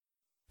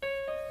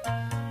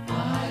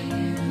I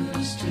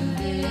used to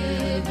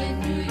live in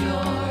New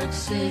York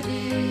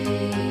City.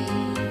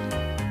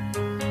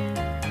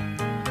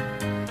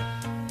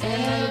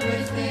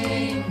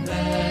 Everything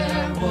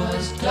there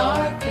was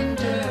dark and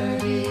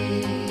dirty.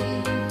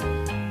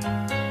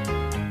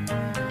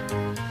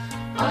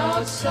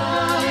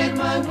 Outside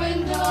my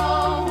window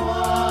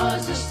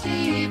was a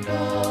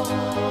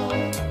steeple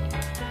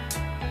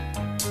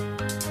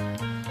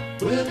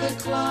with a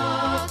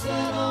clock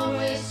that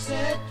always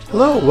said...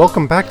 Hello,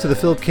 welcome back to the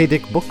Philip K.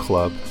 Dick Book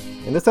Club.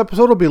 In this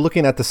episode, we'll be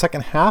looking at the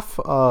second half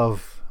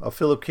of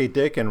Philip K.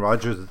 Dick and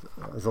Roger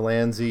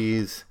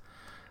Zelazny's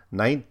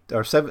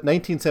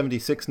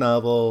 1976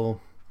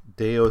 novel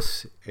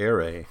Deus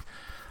Irae.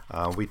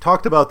 We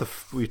talked about the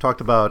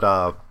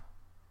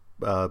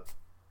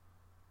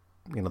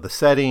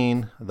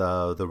setting,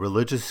 the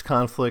religious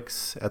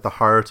conflicts at the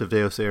heart of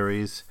Deus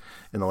Irae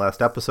in the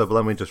last episode, but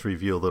let me just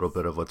review a little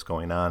bit of what's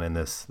going on in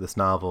this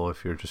novel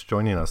if you're just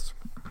joining us.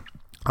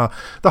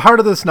 The heart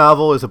of this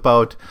novel is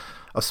about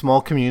a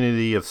small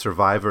community of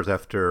survivors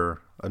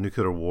after a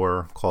nuclear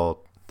war called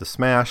the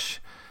Smash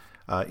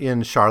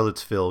in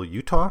Charlottesville,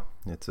 Utah.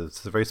 It's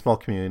a very small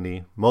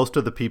community. Most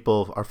of the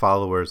people are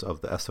followers of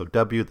the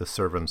SOW, the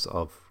Servants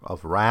of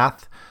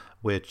Wrath,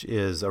 which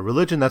is a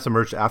religion that's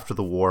emerged after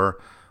the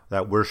war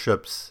that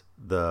worships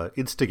the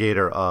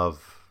instigator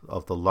of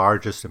the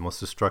largest and most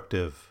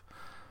destructive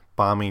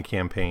bombing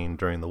campaign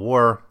during the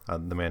war,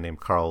 the man named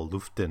Karl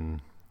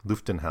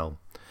Luftenhell.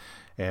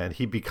 And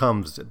he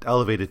becomes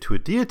elevated to a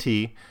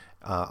deity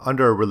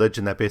under a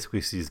religion that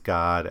basically sees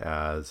God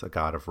as a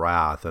god of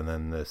wrath. And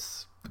then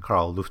this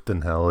Karl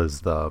Luftenhell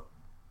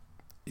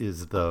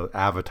is the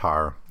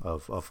avatar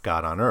of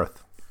God on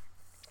earth,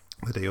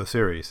 the Deus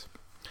Irae.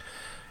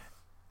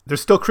 They're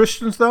still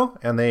Christians, though,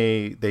 and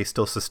they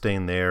still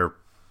sustain their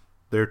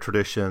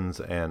traditions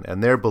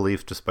and their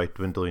beliefs despite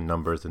dwindling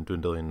numbers and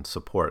dwindling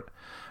support.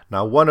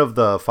 Now, one of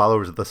the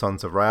followers of the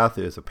Sons of Wrath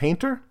is a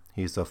painter.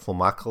 He's a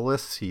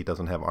Flamocalus. He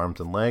doesn't have arms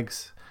and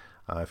legs.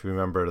 If you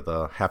remember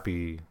the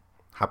Happy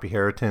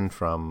Harriton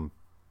from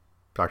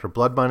Dr.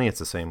 Blood Money, it's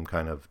the same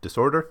kind of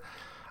disorder.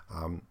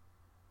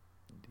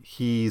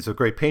 He's a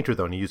great painter,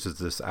 though, and he uses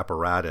this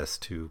apparatus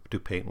to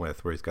paint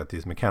with, where he's got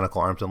these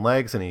mechanical arms and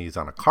legs, and he's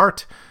on a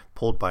cart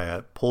pulled by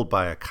a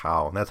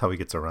cow, and that's how he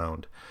gets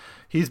around.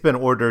 He's been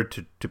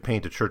ordered to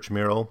paint a church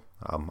mural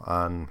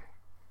on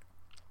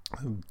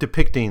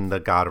depicting the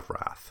God of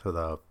Wrath,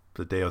 the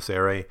Deus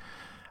Irae.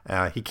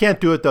 He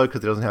can't do it, though,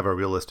 because he doesn't have a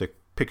realistic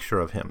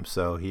picture of him,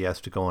 so he has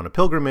to go on a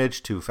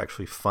pilgrimage to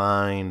actually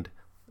find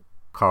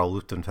Karl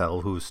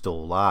Luftenhell, who's still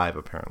alive,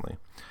 apparently.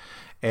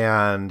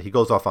 And he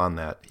goes off on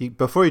that.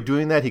 Before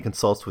doing that, he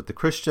consults with the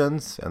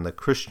Christians, and the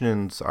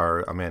Christians are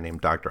a man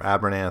named Dr.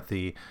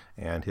 Abernathy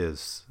and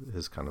his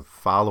kind of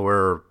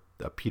follower,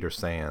 Peter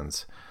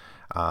Sands.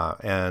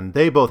 And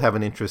they both have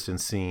an interest in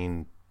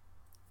seeing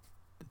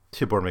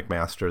Tibor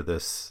McMaster,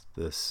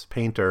 this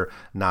painter,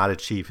 not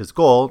achieve his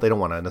goal. They don't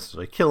want to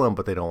necessarily kill him,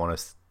 but they don't want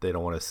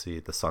to see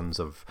the Sons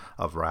of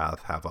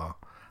Wrath have a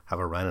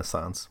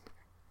renaissance.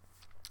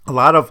 A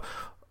lot of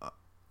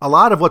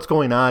what's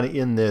going on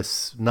in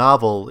this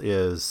novel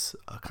is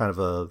a kind of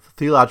a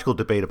theological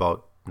debate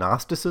about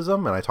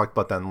Gnosticism, and I talked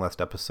about that in the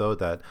last episode,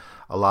 that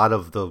a lot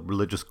of the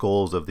religious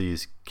goals of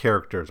these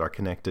characters are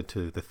connected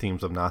to the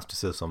themes of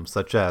Gnosticism,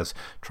 such as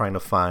trying to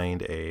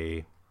find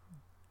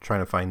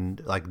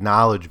like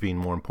knowledge being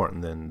more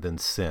important than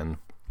sin.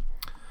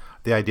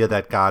 The idea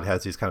that God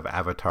has these kind of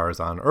avatars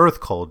on earth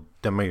called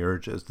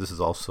demiurges. This is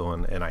also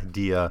an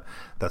idea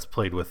that's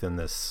played with in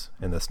this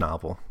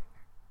novel.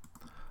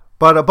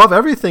 But above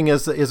everything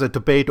is a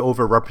debate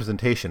over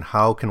representation.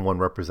 How can one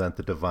represent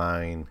the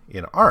divine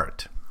in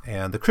art?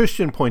 And the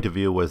Christian point of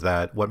view was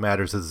that what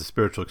matters is the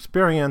spiritual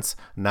experience,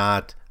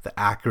 not the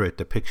accurate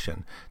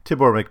depiction.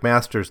 Tibor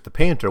McMaster, the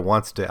painter,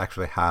 wants to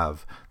actually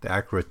have the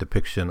accurate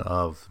depiction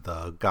of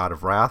the God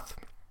of Wrath.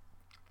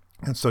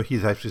 And so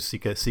he's actually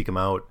seek him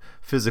out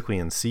physically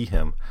and see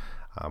him.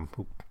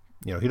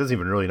 He doesn't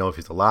even really know if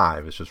he's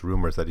alive. It's just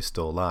rumors that he's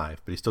still alive.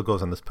 But he still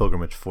goes on this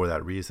pilgrimage for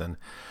that reason.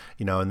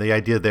 And the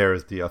idea there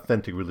is the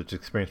authentic religious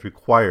experience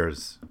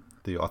requires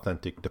the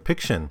authentic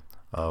depiction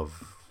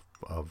of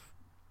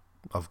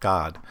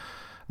God.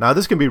 Now,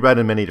 this can be read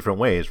in many different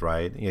ways,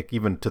 right?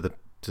 Even to the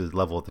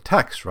level of the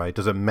text, right?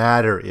 Does it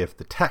matter if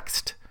the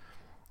text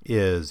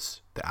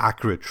is the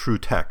accurate, true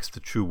text, the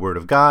true word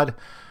of God,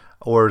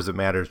 or does it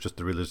matter just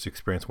the religious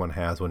experience one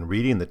has when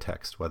reading the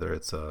text, whether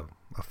it's a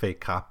fake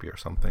copy or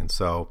something?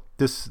 So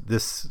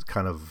this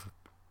kind of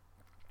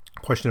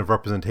question of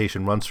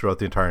representation runs throughout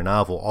the entire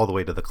novel, all the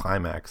way to the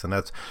climax, and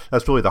that's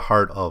really the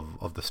heart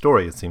of the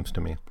story, it seems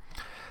to me.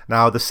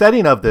 Now, the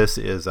setting of this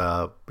is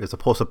a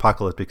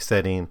post-apocalyptic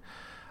setting,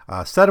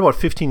 set about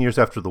 15 years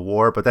after the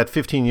war, but that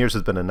 15 years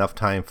has been enough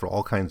time for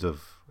all kinds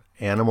of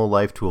animal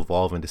life to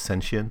evolve into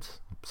sentience.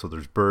 So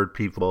there's bird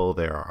people,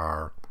 there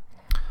are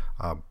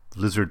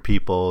lizard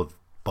people,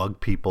 bug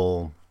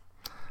people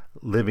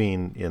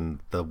living in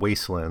the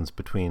wastelands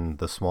between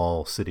the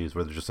small cities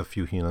where there's just a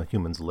few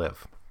humans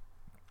live.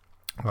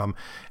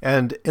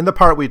 And in the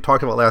part we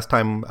talked about last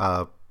time,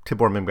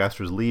 Tibor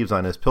McMasters leaves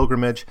on his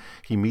pilgrimage.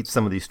 He meets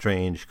some of these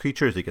strange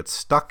creatures. He gets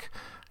stuck.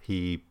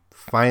 He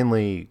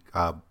finally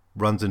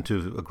runs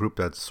into a group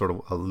that's sort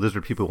of a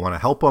lizard people who want to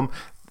help him.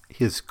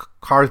 His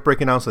car is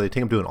breaking down, so they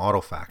take him to an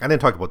autofac. I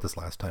didn't talk about this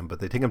last time, but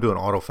they take him to an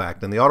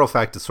autofac, and the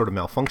autofac is sort of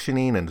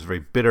malfunctioning and is very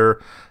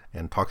bitter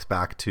and talks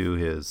back to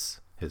his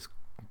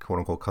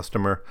quote-unquote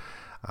customer.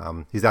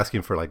 He's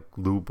asking for like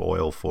lube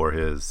oil for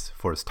his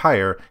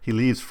tire. He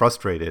leaves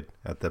frustrated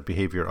at the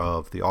behavior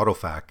of the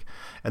autofac.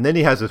 And then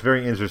he has this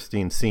very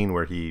interesting scene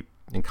where he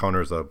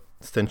encounters a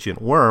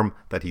sentient worm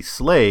that he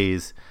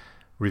slays,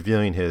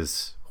 revealing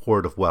his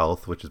hoard of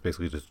wealth, which is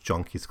basically just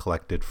junk he's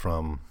collected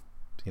from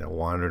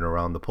wandering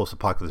around the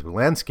post-apocalyptic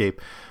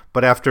landscape.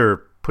 But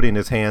after putting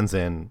his hands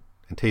in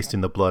and tasting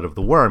the blood of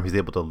the worm, he's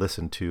able to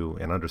listen to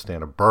and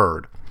understand a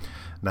bird.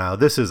 Now,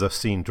 this is a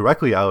scene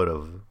directly out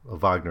of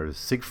Wagner's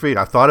Siegfried.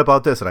 I've thought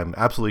about this, and I'm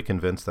absolutely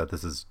convinced that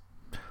this is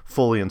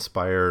fully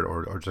inspired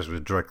or just a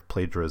direct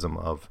plagiarism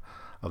of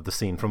the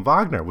scene from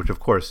Wagner, which, of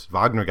course,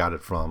 Wagner got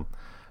it from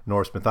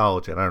Norse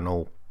mythology. And I don't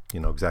know,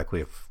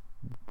 exactly if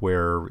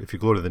you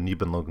go to the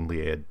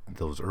Nibelungenlied,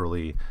 those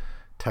early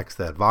texts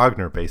that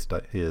Wagner based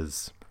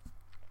his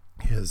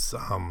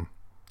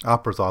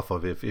operas off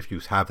of, if you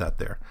have that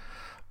there.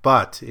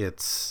 But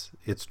it's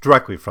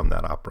directly from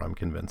that opera, I'm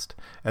convinced.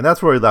 And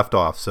that's where he left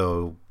off.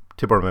 So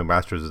Tibor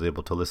McMasters is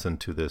able to listen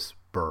to this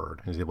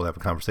bird. He's able to have a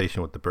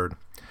conversation with the bird.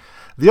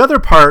 The other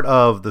part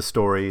of the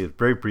story,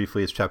 very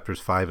briefly, is chapters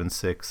 5 and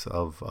 6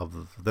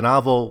 of the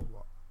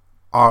novel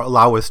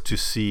allow us to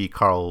see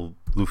Karl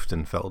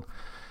Luftenfeld.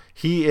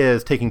 He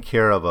is taking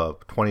care of a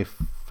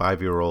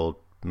 25-year-old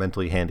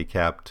mentally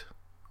handicapped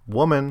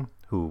woman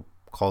who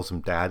calls him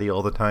daddy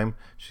all the time.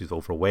 She's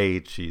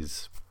overweight.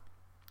 She's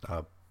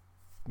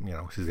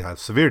she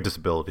has severe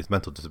disabilities,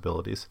 mental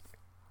disabilities.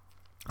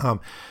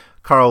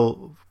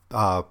 Karl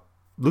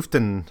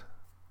Luftenfeld,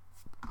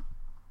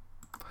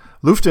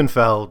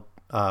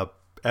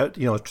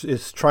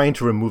 is trying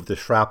to remove the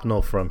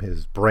shrapnel from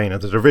his brain. And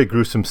there's a very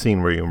gruesome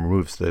scene where he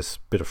removes this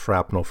bit of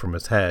shrapnel from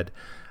his head.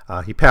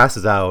 He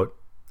passes out,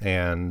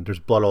 and there's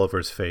blood all over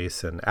his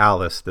face. And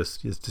Alice, this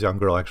young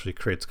girl, actually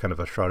creates kind of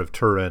a Shroud of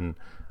Turin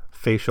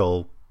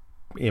facial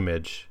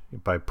image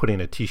by putting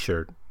a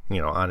T-shirt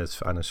on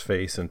his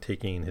face and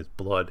taking his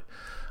blood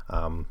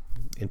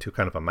into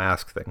kind of a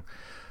mask thing.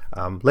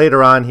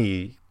 Later on,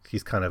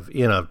 he's kind of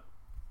in a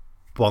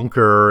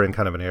bunker in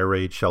kind of an air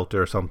raid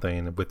shelter or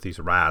something with these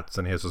rats,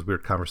 and he has this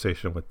weird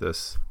conversation with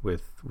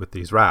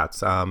these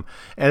rats. And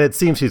it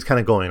seems he's kind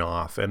of going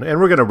off, and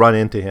we're going to run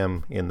into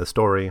him in the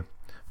story,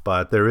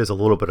 but there is a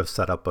little bit of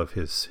setup of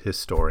his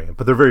story.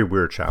 But they're very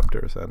weird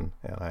chapters, and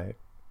I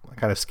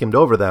kind of skimmed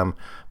over them,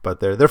 but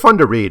they're fun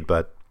to read,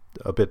 but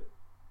a bit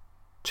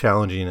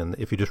challenging, and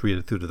if you just read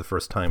it through to the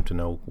first time, to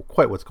know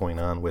quite what's going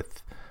on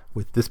with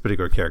this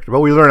particular character. But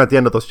we learn at the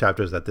end of those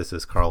chapters that this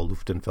is Karl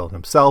Luftenfeld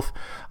himself,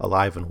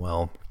 alive and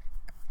well,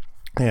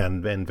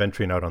 and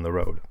venturing out on the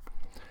road.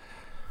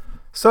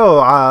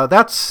 So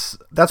that's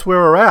where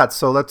we're at.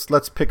 So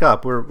let's pick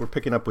up. We're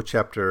picking up with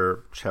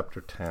chapter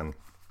 10.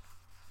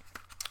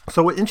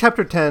 So in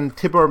chapter 10,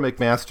 Tibor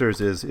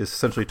McMasters is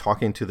essentially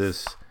talking to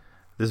this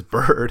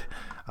bird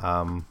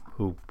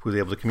who's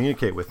able to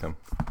communicate with him.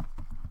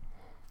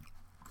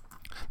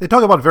 They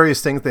talk about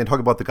various things. They talk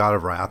about the god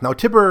of wrath. Now,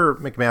 Tibor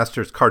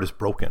McMasters' cart is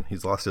broken.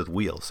 He's lost his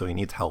wheel, so he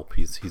needs help.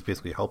 He's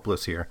basically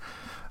helpless here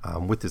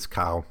with his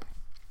cow.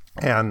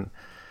 And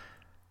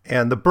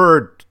the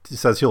bird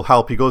says he'll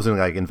help. He goes and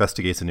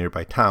investigates a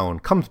nearby town,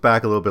 comes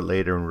back a little bit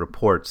later and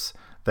reports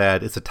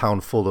that it's a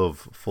town full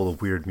of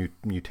weird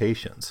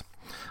mutations.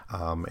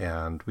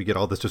 And we get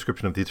all this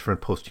description of these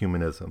different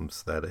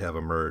posthumanisms that have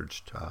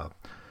emerged.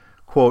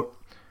 Quote,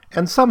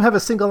 "And some have a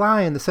single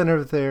eye in the center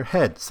of their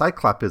head,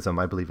 cyclopism,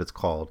 I believe it's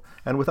called.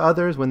 And with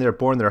others, when they're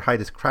born, their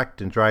hide is cracked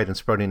and dried and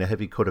sprouting a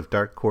heavy coat of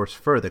dark, coarse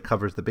fur that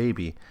covers the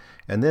baby.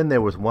 And then there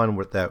was one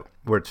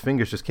where its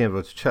fingers just came out of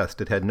its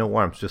chest. It had no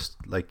arms, just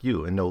like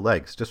you, and no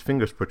legs, just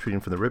fingers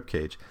protruding from the rib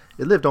cage.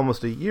 It lived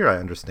almost a year, I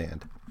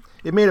understand.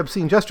 It made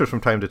obscene gestures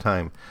from time to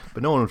time,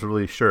 but no one was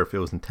really sure if it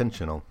was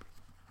intentional."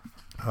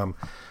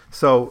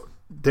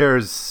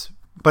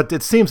 But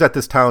it seems that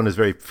this town is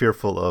very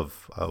fearful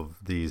of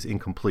these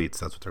incompletes.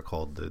 That's what they're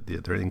called.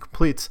 They're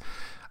incompletes.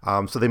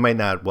 So they might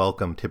not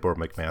welcome Tibor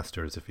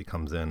McMasters if he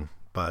comes in.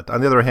 But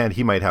on the other hand,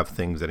 he might have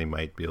things that he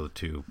might be able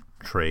to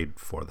trade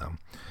for them.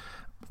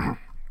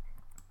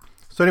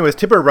 So anyways,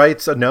 Tibor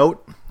writes a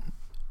note,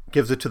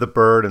 gives it to the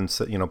bird, and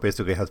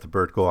basically has the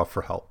bird go off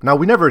for help. Now,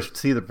 we never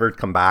see the bird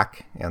come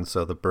back, and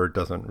so the bird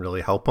doesn't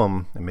really help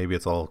him. And maybe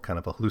it's all kind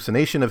of a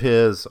hallucination of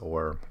his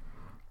or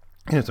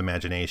in his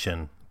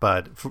imagination.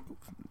 But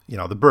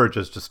the bird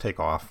just take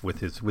off with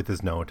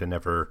his note and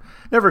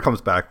never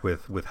comes back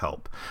with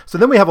help. So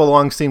then we have a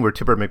long scene where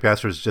Tibor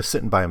McMasters is just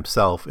sitting by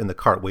himself in the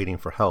cart waiting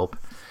for help,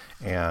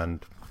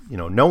 and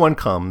no one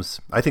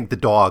comes. I think the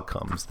dog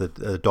comes.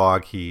 The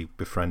dog he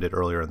befriended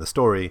earlier in the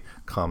story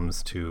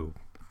comes to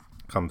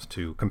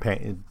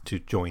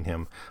join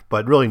him,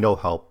 but really no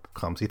help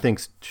comes. He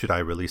thinks, should I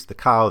release the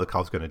cow? The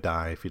cow's going to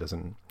die if he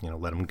doesn't,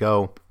 let him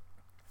go.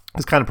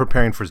 He's kind of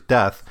preparing for his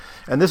death.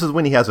 And this is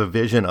when he has a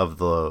vision of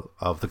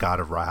the God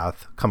of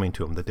Wrath coming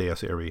to him, the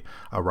Deus Irae,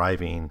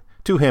 arriving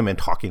to him and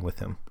talking with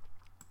him.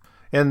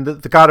 And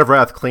the God of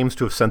Wrath claims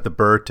to have sent the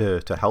bird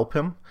to help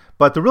him.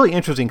 But the really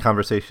interesting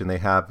conversation they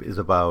have is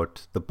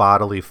about the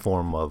bodily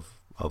form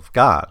of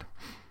God.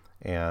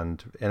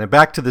 And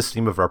back to this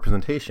theme of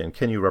representation.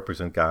 Can you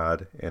represent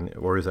God,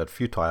 or is that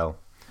futile?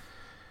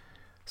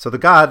 So the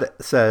God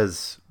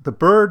says, the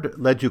bird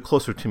led you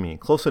closer to me,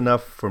 close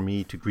enough for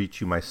me to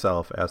greet you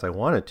myself as I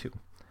wanted to,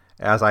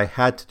 as I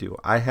had to do.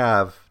 I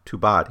have two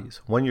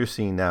bodies. One you're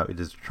seeing now, it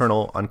is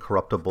eternal,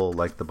 uncorruptible,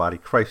 like the body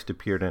Christ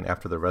appeared in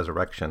after the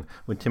resurrection,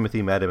 when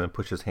Timothy met him and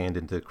pushed his hand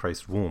into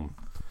Christ's womb.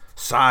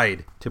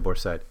 Side, Tibor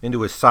said,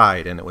 into his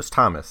side, and it was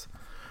Thomas.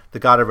 The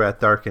God of Wrath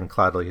darkened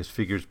cloudily. His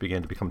figures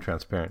began to become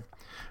transparent.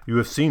 You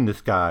have seen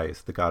this,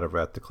 guys, the God of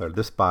Wrath declared,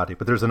 this body,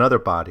 but there's another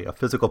body, a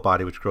physical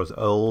body which grows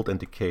old and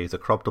decays, a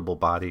corruptible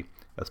body,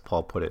 as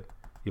Paul put it.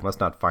 You must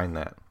not find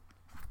that.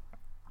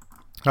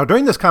 Now,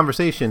 during this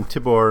conversation,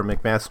 Tibor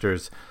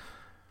McMasters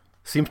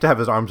seems to have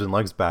his arms and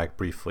legs back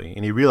briefly,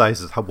 and he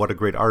realizes what a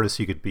great artist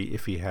he could be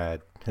if he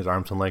had his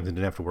arms and legs and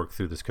didn't have to work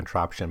through this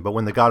contraption. But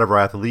when the God of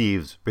Wrath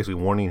leaves, basically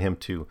warning him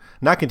to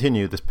not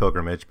continue this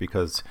pilgrimage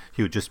because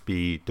he would just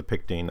be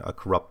depicting a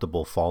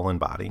corruptible, fallen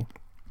body,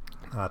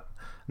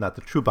 not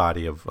the true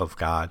body of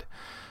God,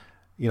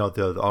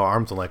 the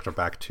arms and legs are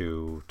back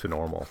to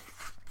normal.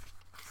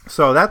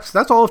 So that's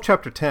all of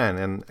chapter 10,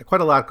 and quite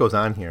a lot goes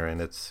on here,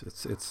 and it's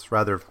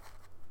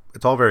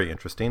all very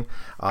interesting.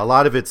 A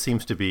lot of it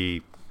seems to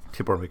be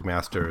Tibor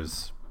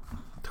McMaster's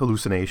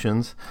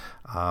hallucinations,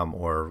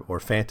 or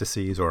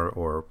fantasies,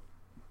 or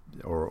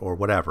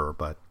whatever.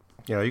 But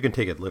you can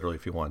take it literally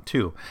if you want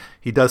to.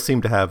 He does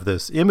seem to have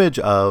this image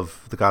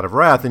of the God of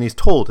Wrath, and he's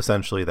told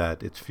essentially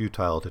that it's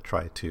futile to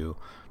try to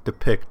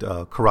depict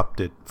a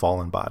corrupted,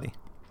 fallen body.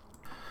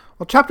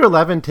 Well, chapter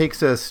 11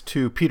 takes us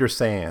to Peter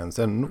Sands,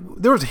 and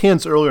there was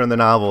hints earlier in the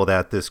novel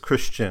that this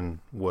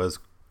Christian was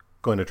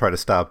going to try to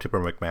stop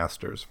Tibor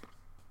McMasters.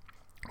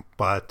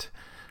 But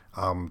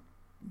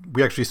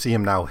we actually see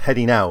him now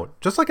heading out,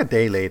 just like a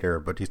day later,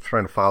 but he's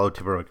trying to follow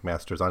Tibor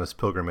McMasters on his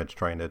pilgrimage,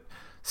 trying to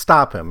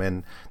stop him.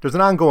 And there's an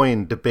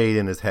ongoing debate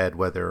in his head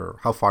whether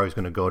how far he's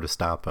going to go to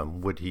stop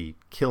him. Would he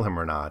kill him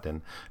or not?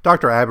 And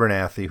Dr.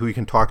 Abernathy, who he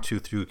can talk to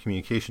through a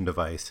communication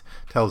device,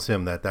 tells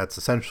him that that's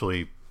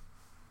essentially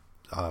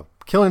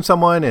killing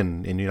someone,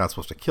 and you're not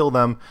supposed to kill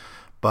them.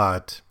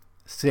 But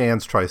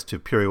Sands tries to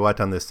pirouette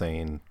on this,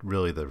 saying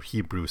really the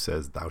Hebrew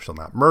says thou shalt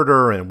not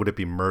murder, and would it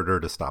be murder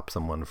to stop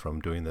someone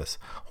from doing this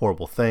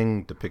horrible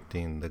thing,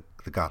 depicting the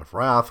God of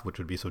Wrath, which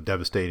would be so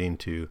devastating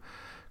to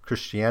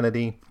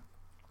Christianity.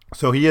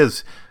 So he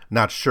is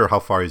not sure how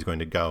far he's going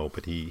to go,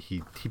 but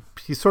he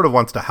sort of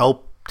wants to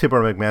help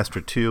Tibor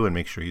McMaster too and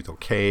make sure he's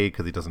okay,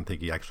 because he doesn't think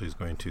he actually is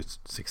going to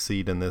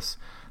succeed in this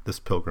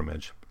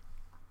pilgrimage.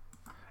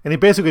 And he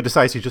basically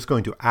decides he's just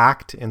going to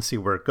act and see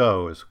where it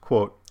goes.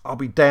 Quote, I'll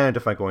be damned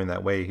if I'm going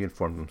that way, he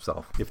informed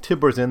himself. If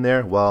Tibor's in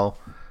there, well,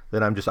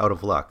 then I'm just out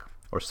of luck.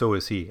 Or so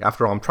is he.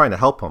 After all, I'm trying to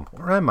help him.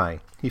 Or am I?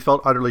 He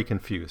felt utterly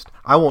confused.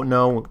 I won't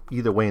know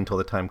either way until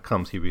the time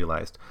comes, he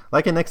realized.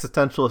 Like an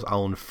existentialist,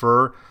 I'll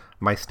infer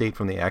my state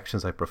from the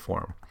actions I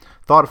perform.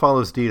 Thought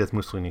follows deed, as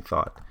Mussolini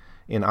thought.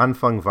 In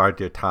Anfang war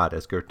der Tat,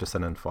 as Goethe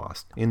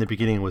zusammenfasst. In the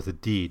beginning was the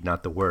deed,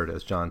 not the word,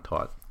 as John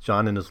taught.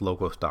 John in his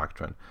Logos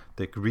doctrine.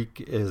 The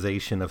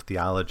Greekization of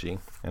theology,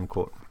 end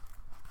quote.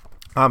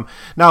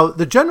 Now,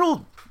 the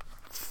general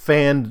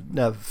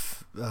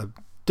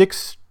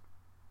Dick's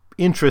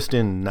interest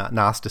in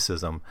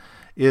Gnosticism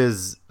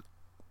is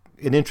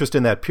an interest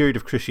in that period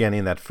of Christianity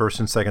in that 1st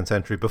and 2nd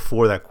century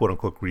before that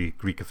quote-unquote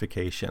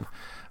Greekification,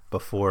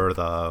 before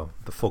the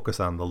focus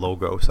on the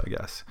Logos, I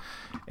guess.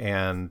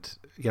 And,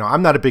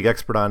 I'm not a big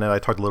expert on it. I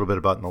talked a little bit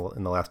about it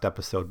in the last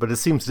episode, but it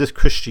seems this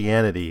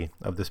Christianity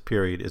of this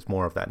period is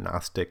more of that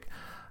Gnostic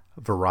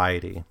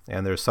variety,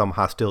 and there's some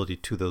hostility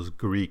to those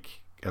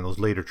Greek and those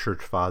later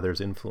church fathers'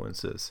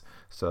 influences.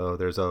 So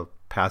there's a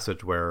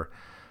passage where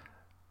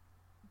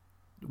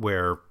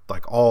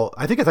like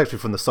I think it's actually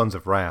from the Sons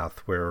of Wrath,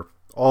 where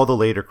all the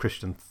later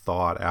Christian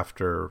thought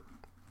after,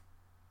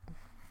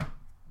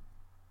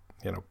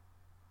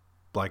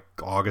 like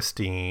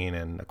Augustine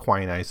and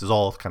Aquinas is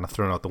all kind of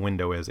thrown out the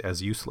window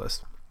as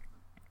useless.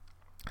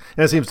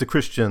 And it seems the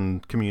Christian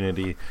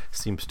community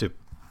seems to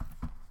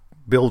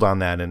build on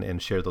that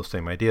and share those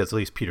same ideas, at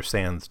least Peter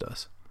Sands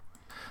does.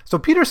 So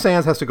Peter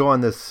Sands has to go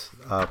on this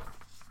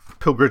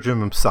pilgrimage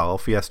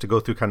himself. He has to go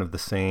through kind of the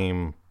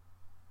same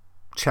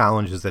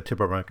challenges that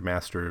Tibor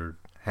McMaster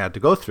had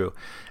to go through.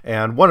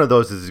 And one of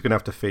those is he's going to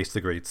have to face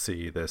the Great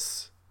Sea,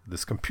 this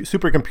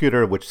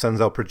supercomputer which sends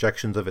out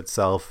projections of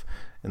itself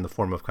in the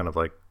form of kind of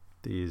like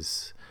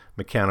these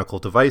mechanical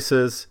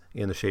devices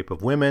in the shape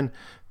of women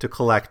to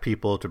collect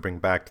people to bring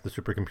back to the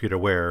supercomputer,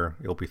 where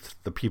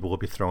the people will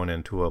be thrown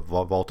into a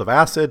vault of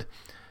acid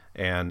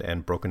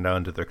and broken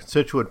down to their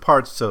constituent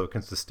parts so it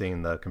can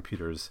sustain the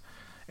computer's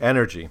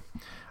energy.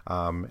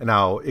 And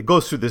now it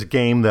goes through this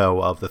game,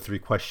 though, of the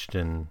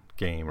 3-question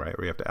game, right?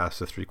 Where you have to ask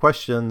the 3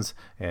 questions,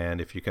 and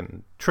if you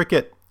can trick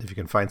it, if you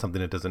can find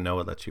something it doesn't know,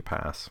 it lets you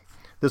pass.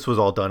 This was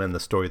all done in the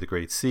story of the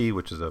Great Sea,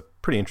 which is a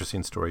pretty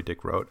interesting story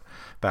Dick wrote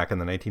back in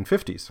the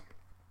 1950s.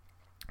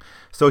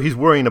 So he's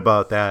worrying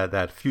about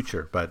that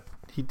future, but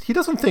he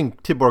doesn't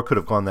think Tibor could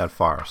have gone that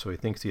far, so he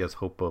thinks he has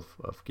hope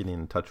of getting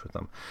in touch with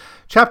them.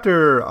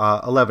 Chapter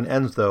 11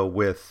 ends, though,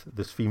 with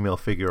this female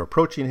figure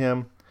approaching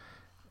him,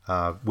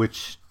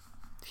 which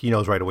he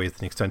knows right away is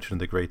an extension of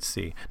the Great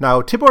Sea.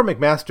 Now, Tibor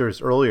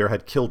McMasters earlier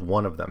had killed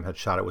one of them, had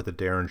shot it with a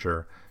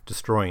Derringer,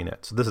 destroying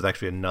it. So this is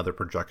actually another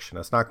projection.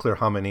 It's not clear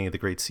how many the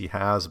Great Sea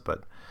has,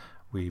 but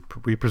we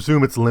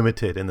presume it's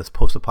limited in this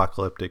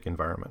post-apocalyptic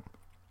environment.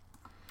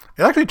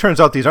 It actually turns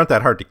out these aren't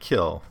that hard to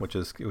kill, which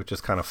is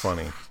kind of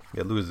funny.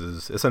 It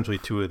loses essentially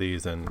 2 of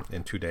these in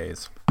 2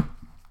 days.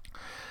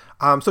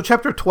 So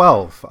chapter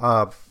 12,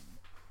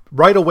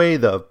 right away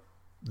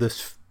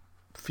this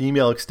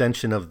female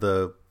extension of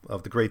the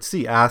Great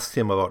Sea asks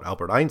him about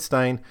Albert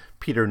Einstein.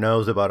 Peter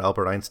knows about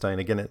Albert Einstein.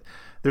 Again,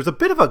 there's a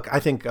bit of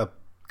a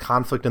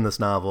conflict in this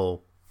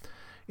novel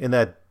in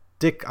that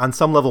Dick, on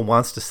some level,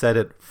 wants to set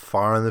it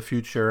far in the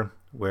future,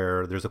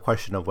 where there's a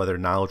question of whether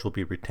knowledge will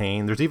be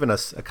retained. There's even a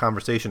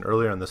conversation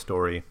earlier in the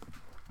story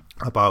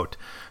about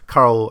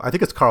Carl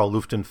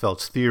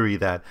Luchtenfeld's theory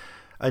that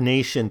a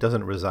nation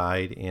doesn't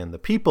reside in the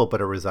people, but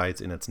it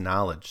resides in its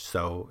knowledge.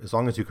 So as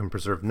long as you can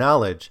preserve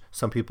knowledge,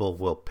 some people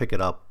will pick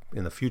it up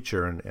in the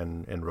future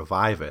and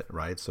revive it,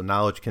 right? So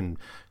knowledge can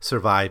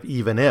survive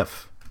even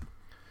if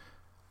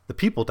the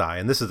people die.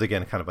 And this is,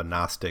 again, kind of a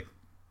Gnostic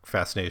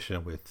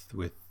fascination with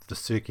the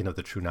seeking of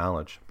the true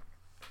knowledge.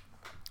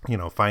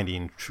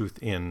 Finding truth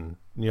in,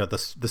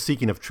 the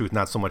seeking of truth,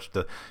 not so much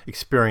the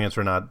experience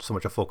or not so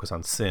much a focus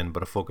on sin,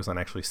 but a focus on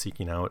actually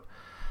seeking out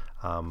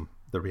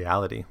the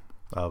reality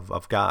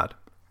of God.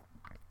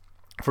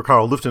 For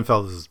Carl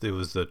Luchtenfeld, it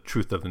was the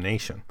truth of the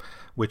nation,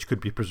 which could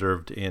be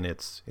preserved in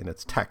its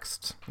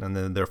texts and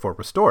then therefore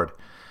restored.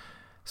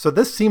 So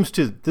this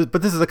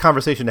is a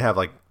conversation to have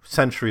like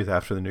centuries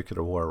after the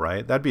nuclear war,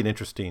 right? That'd be an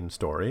interesting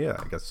story.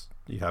 I guess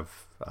you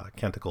have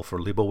Canticle for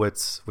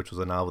Leibowitz, which was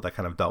a novel that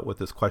kind of dealt with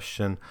this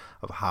question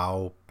of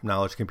how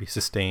knowledge can be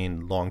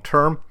sustained long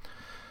term.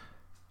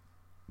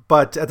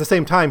 But at the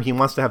same time, he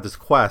wants to have this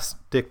quest.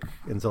 Dick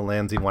and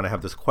Zelanzi want to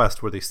have this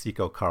quest where they seek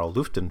out Carl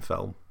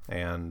Luchtenfeld.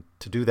 And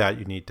to do that,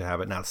 you need to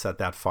have it not set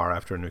that far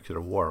after a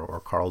nuclear war, or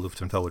Carl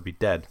Luchtenfeld would be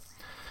dead.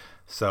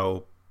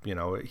 So,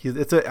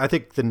 I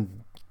think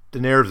the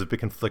narratives have been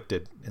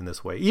conflicted in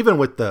this way. Even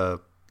with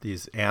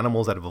these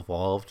animals that have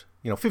evolved,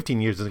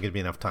 15 years isn't going to be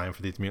enough time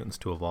for these mutants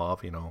to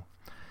evolve,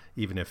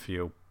 even if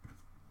you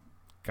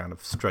kind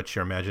of stretch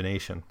your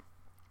imagination.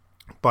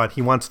 But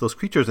he wants those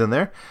creatures in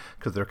there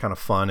because they're kind of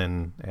fun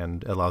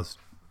and allows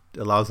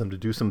them to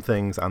do some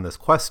things on this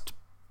quest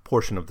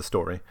portion of the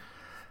story.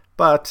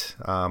 But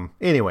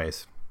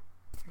anyways,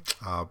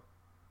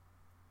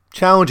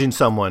 challenging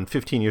someone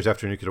 15 years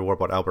after a nuclear war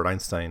about Albert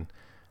Einstein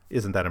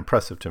isn't that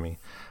impressive to me.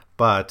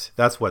 But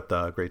that's what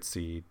the Great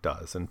Sea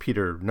does. And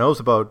Peter knows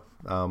about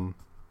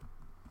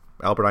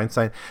Albert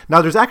Einstein.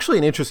 Now, there's actually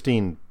an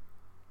interesting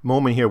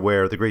moment here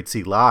where the Great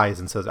Sea lies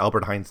and says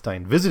Albert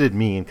Einstein visited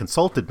me and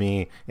consulted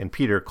me, and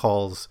Peter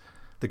calls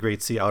the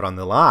Great Sea out on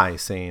the lie,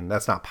 saying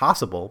that's not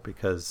possible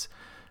because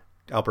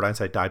Albert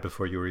Einstein died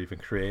before you were even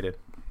created.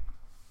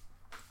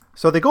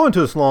 So they go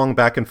into this long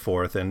back and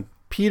forth, and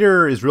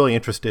Peter is really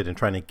interested in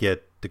trying to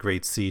get the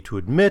Great Sea to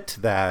admit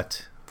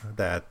that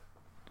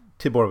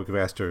Tibor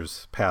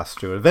McMasters passed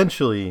through.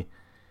 Eventually,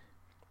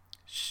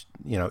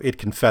 it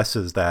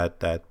confesses that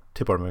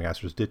Tibor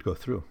McMasters did go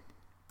through.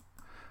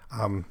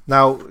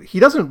 Now,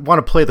 he doesn't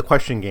want to play the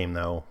question game,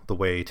 though, the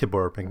way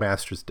Tibor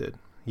McMasters did.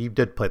 He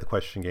did play the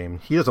question game.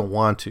 He doesn't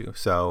want to,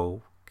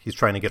 so he's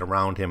trying to get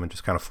around him and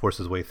just kind of force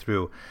his way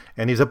through.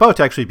 And he's about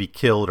to actually be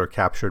killed or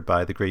captured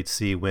by the Great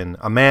Sea when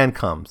a man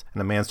comes,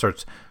 and a man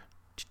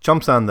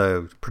jumps on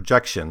the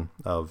projection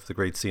of the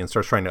Great Sea and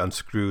starts trying to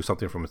unscrew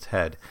something from its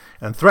head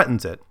and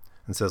threatens it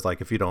and says,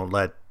 if you don't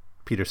let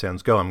Peter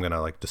Sands go, I'm going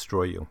to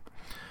destroy you.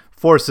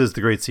 Forces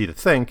the Great Sea to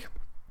think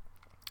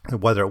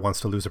whether it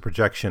wants to lose a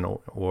projection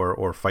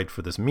or fight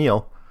for this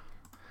meal.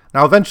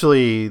 Now,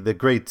 eventually, the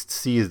Great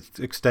Sea's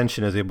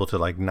extension is able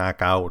to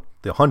knock out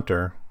the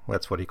hunter.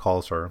 That's what he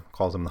calls him,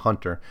 the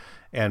hunter.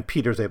 And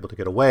Peter's able to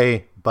get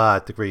away,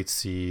 but the Great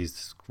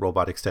Sea's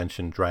robot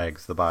extension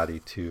drags the body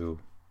to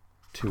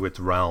its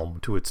realm,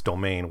 to its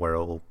domain,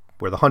 where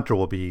the hunter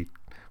will be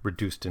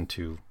reduced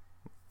into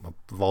a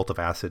vault of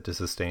acid to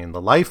sustain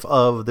the life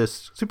of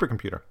this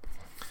supercomputer.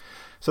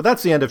 So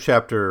that's the end of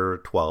chapter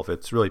 12.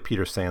 It's really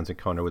Peter Sands'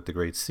 encounter with the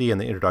Great Sea and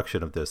the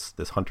introduction of this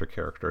hunter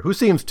character, who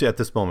seems to, at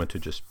this moment, to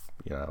just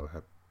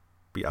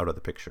be out of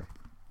the picture.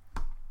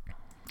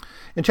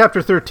 In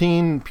chapter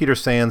 13, Peter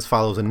Sands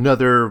follows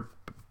another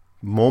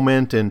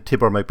moment in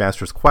Tibor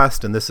McMaster's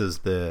quest, and this is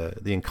the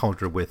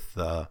encounter with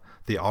the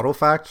the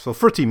Autofact. So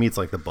first he meets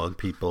like the bug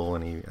people,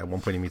 and at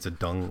one point he meets a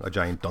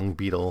giant dung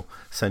beetle,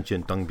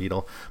 sentient dung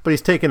beetle. But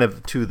he's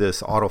taken to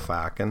this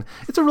Autofact, and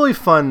it's a really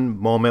fun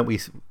moment.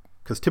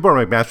 Because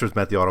Tibor McMasters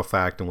met the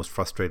Autofact and was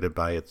frustrated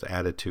by its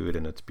attitude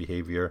and its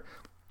behavior.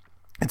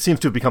 It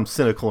seems to have become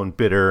cynical and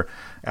bitter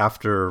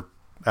after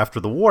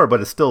the war, but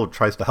it still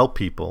tries to help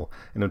people.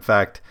 And in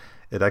fact,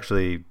 it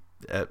actually,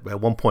 at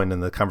one point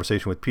in the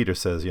conversation with Peter,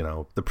 says,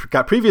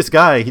 the previous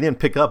guy, he didn't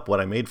pick up what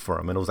I made for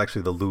him, and it was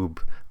actually the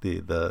lube,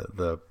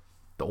 the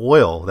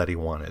oil that he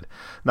wanted.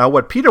 Now,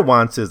 what Peter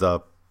wants is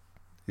a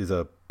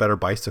better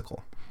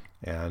bicycle,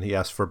 and he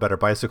asks for a better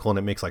bicycle, and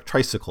it makes like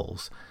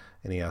tricycles.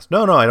 And he asks,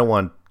 no, I don't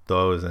want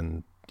those,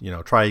 and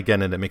try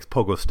again, and it makes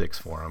pogo sticks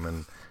for him.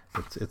 And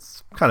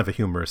it's kind of a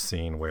humorous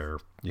scene where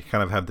you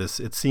kind of have this,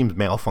 it seems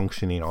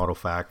malfunctioning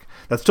Autofact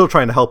that's still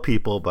trying to help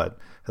people, but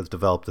has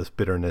developed this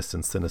bitterness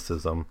and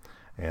cynicism,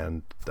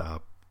 and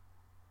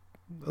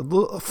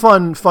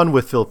fun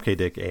with Philip K.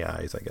 Dick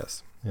AIs, I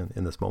guess,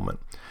 in this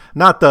moment.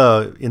 Not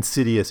the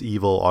insidious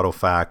evil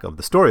Autofact of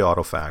the story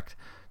Autofact,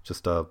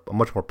 just a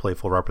much more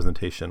playful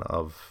representation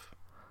of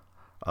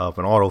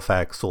an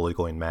Autofact slowly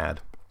going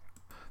mad.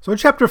 So in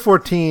chapter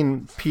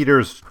 14,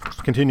 Peter's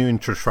continuing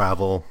to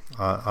travel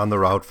on the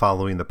route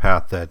following the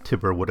path that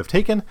Tibur would have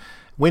taken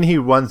when he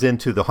runs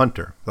into the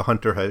hunter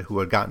who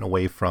had gotten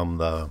away from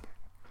the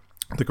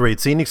great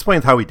scene. He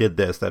explains how he did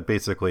this, that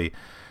basically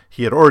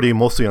he had already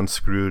mostly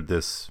unscrewed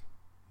this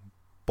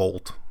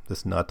bolt,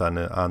 this nut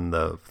on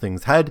the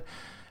thing's head,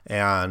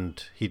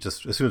 and he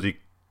just, as soon as he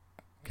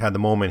had the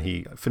moment,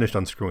 he finished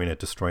unscrewing it,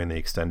 destroying the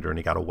extender, and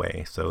he got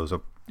away. So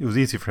it was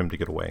easy for him to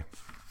get away.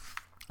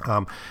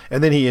 And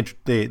then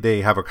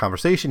they have a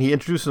conversation. He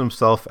introduces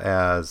himself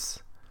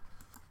as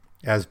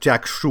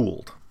Jack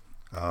Schuld,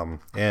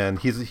 and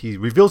he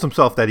reveals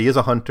himself that he is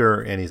a hunter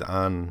and he's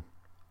on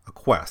a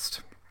quest.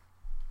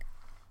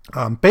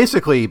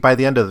 Basically, by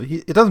the end of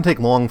it doesn't take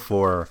long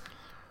for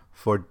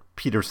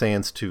Peter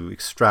Sands to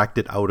extract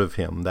it out of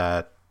him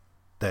that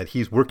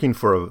he's working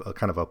for a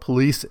kind of a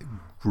police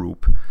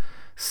group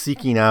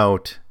seeking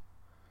out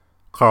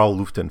Karl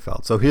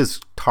Luftenfeld. So his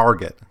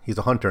target, he's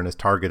a hunter, and his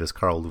target is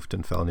Karl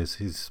Luftenfeld, and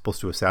he's supposed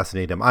to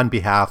assassinate him on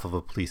behalf of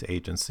a police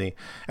agency.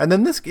 And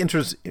then this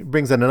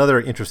brings in another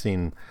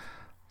interesting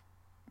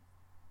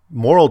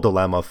moral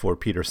dilemma for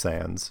Peter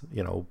Sands.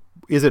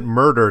 Is it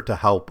murder to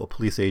help a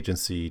police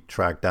agency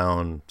track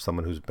down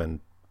someone who's been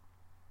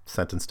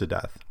sentenced to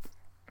death?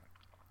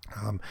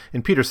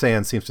 And Peter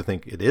Sands seems to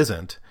think it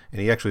isn't,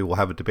 and he actually will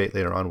have a debate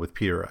later on with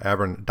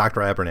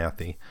Dr.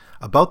 Abernathy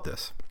about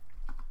this.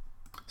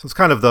 So it's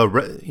kind of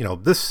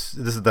this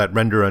is that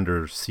render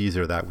under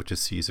Caesar that which is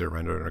Caesar,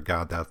 render under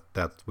God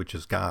that which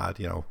is God.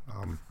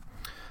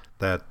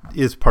 That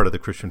is part of the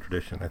Christian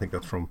tradition. I think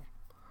that's from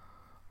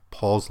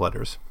Paul's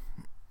letters.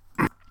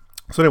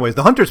 So, anyways,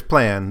 the hunter's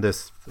plan,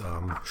 this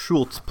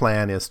Schult's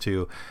plan, is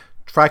to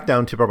track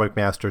down Tibor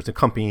McMasters,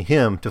 accompany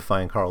him to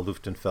find Karl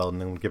Luftenfeld,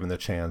 and then give him the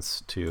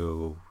chance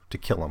to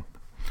kill him.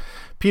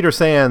 Peter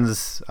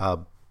Sands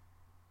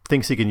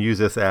thinks he can use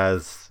this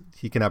as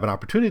he can have an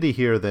opportunity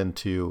here then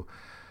to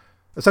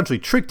essentially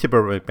trick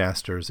Tibor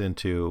McMasters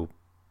into,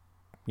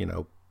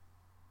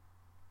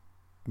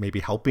 maybe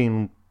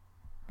helping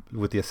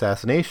with the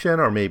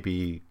assassination, or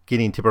maybe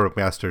getting Tibor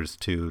McMasters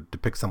to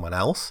depict someone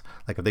else.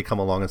 Like if they come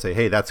along and say,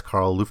 hey, that's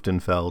Karl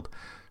Luftenfeld,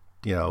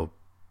 draw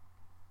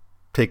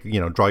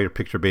your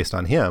picture based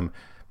on him,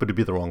 but it'd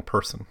be the wrong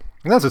person.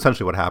 And that's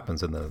essentially what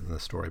happens in the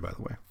story, by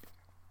the way.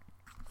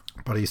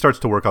 But he starts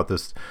to work out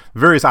this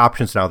various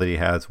options now that he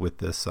has with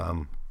this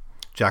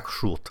Jack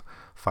Schult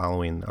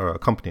following or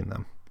accompanying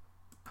them.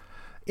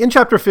 In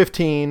chapter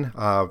 15,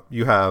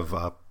 you have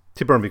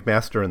Tibor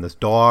McMaster and this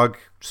dog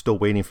still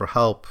waiting for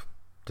help,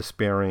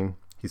 despairing.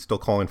 He's still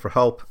calling for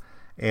help.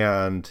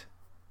 And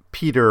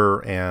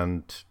Peter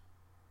and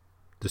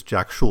this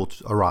Jack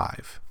Schult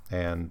arrive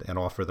and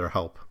offer their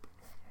help.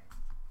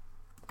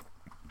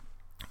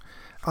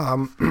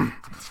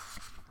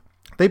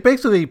 They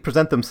basically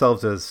present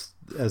themselves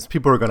as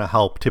people who are going to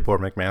help Tibor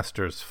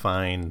McMasters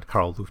find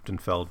Karl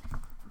Luftenfeld.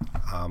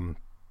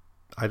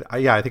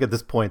 I think at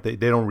this point they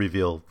don't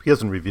reveal. He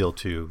doesn't reveal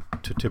to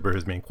Tibor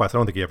his main quest. I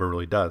don't think he ever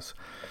really does.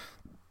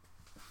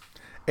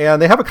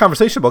 And they have a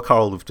conversation about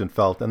Karl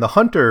Luftenfeld, and the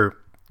hunter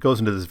goes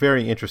into this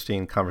very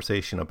interesting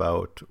conversation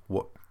about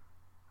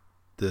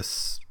the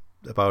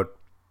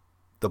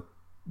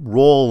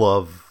role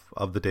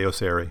of the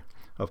Deus Irae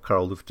of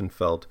Karl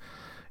Luftenfeld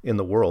in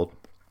the world.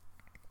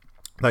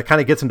 That kind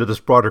of gets into this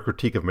broader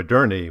critique of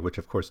modernity, which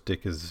of course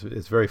Dick is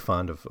very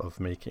fond of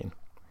making.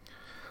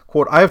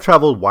 Quote, I have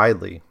traveled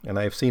widely, and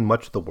I have seen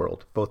much of the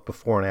world, both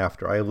before and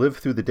after. I have lived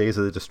through the days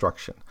of the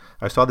destruction.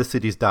 I saw the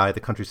cities die, the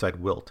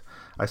countryside wilt.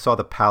 I saw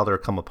the pallor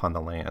come upon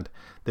the land.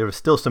 There was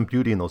still some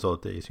beauty in those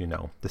old days,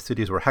 The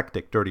cities were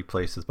hectic, dirty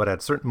places, but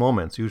at certain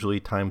moments, usually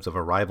times of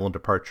arrival and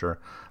departure,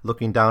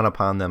 looking down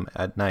upon them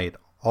at night,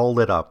 all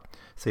lit up,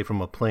 say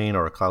from a plain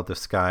or a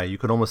cloudless sky, you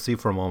could almost see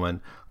for a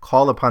moment,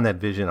 call upon that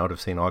vision out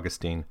of St.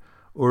 Augustine,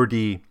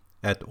 Urdi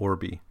et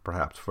Orbi,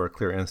 perhaps, for a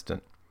clear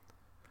instant.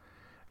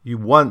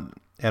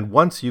 And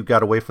once you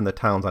got away from the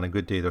towns on a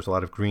good day, there's a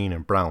lot of green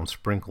and brown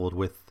sprinkled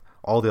with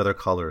all the other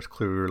colors,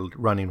 clear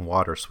running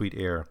water, sweet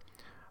air.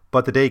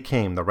 But the day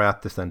came, the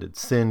wrath descended,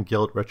 sin,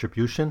 guilt,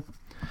 retribution.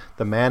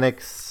 The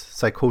manic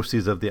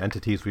psychoses of the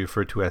entities we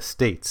refer to as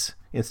states,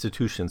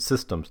 institutions,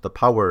 systems, the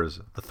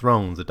powers, the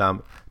thrones,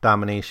 the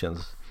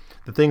dominations,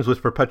 the things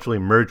which perpetually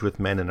merge with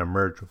men and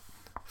emerge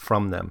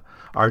from them,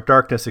 are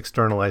darkness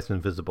externalized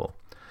and visible.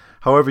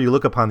 However you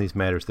look upon these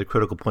matters, the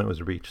critical point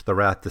was reached. The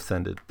wrath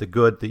descended. The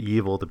good, the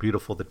evil, the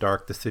beautiful, the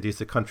dark, the cities,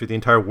 the country, the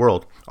entire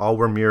world, all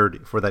were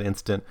mirrored for that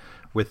instant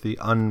with the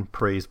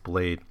unpraised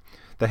blade.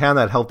 The hand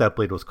that held that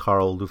blade was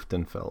Karl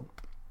Luftenfeld.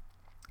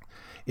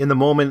 In the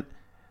moment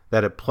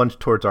that it plunged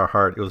towards our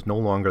heart, it was no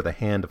longer the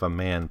hand of a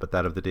man, but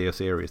that of the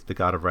Deus Ares, the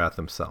god of wrath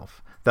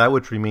himself. That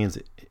which remains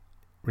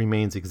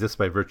exists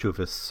by virtue of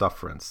his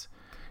sufferance.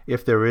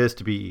 If there is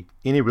to be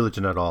any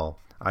religion at all,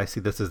 I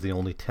see this as the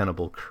only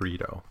tenable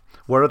credo.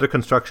 What other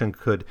construction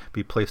could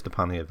be placed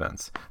upon the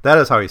events? That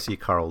is how I see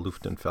Karl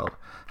Luftenfeld,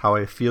 how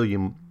I feel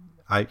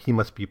he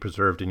must be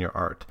preserved in your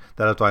art.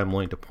 That is why I'm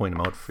willing to point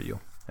him out for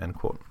you. End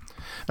quote.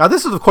 Now,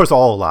 this is, of course,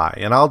 all a lie,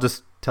 and I'll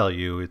just tell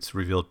you, it's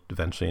revealed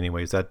eventually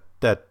anyways, that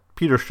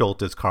Peter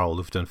Schultz is Karl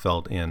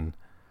Luftenfeld in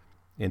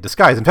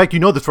disguise. In fact, you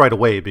know this right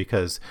away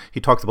because he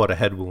talks about a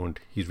head wound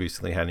he's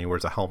recently had, and he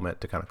wears a helmet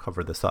to kind of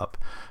cover this up.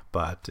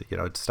 But,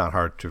 it's not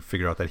hard to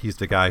figure out that he's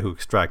the guy who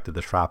extracted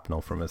the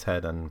shrapnel from his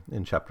head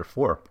in Chapter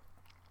 4.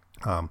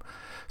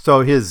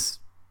 So his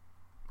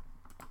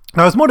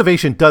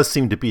motivation does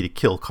seem to be to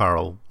kill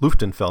Karl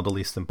Luftenfeld, at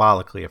least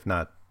symbolically, if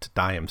not to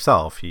die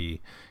himself.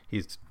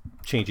 He's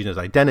changing his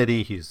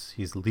identity.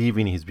 He's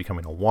leaving. He's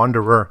becoming a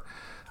wanderer.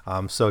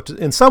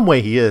 In some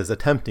way, he is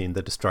attempting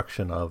the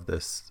destruction of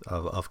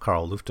of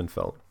Karl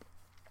Luftenfeld.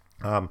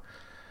 Now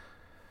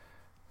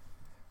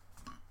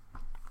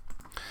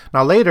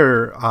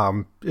later,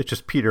 it's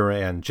just Peter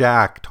and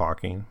Jack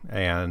talking,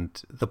 and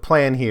the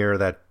plan here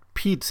that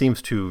Pete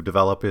seems to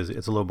develop is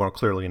a little more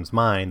clearly in his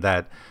mind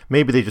that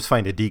maybe they just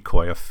find a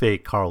decoy, a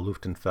fake Karl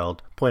Luftenfeld,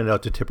 point it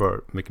out to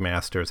Tipper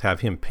McMasters, have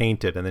him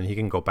paint it, and then he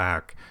can go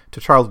back to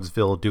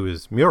Charlottesville, do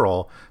his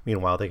mural.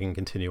 Meanwhile, he can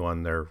continue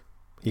on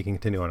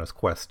his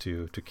quest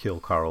to kill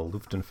Karl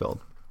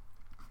Luftenfeld.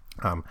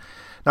 Now,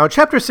 in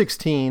Chapter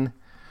 16,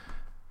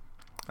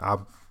 Jack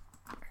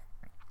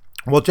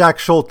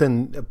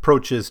Schulten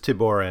approaches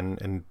Tibor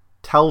and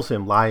tells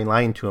him,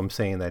 lying to him,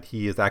 saying that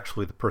he is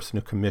actually the person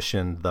who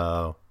commissioned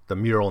the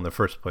mural in the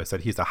first place,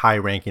 that he's a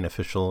high-ranking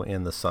official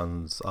in the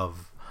Sons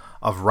of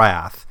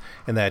Wrath,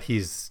 and that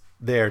he's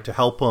there to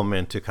help him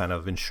and to kind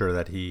of ensure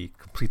that he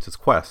completes his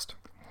quest.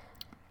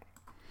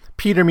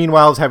 Peter,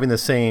 meanwhile, is having the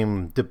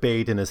same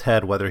debate in his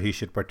head whether he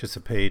should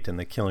participate in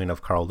the killing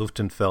of Karl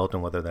Luftenfeld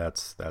and whether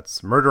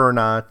that's murder or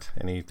not,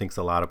 and he thinks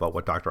a lot about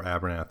what Dr.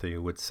 Abernathy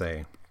would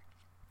say.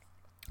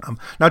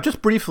 Now,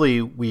 just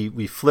briefly,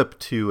 we flip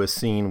to a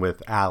scene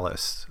with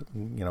Alice,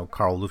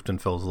 Karl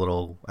Luftenfeld's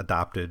little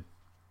adopted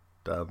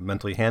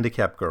mentally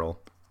handicapped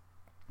girl,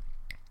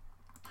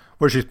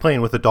 where she's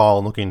playing with a doll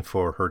and looking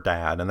for her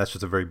dad, and that's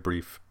just a very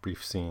brief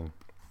scene.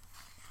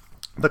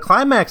 The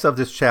climax of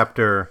this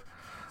chapter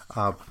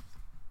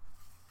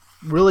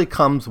really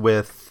comes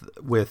with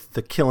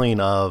the killing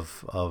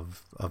of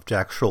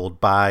Jack Schultz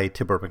by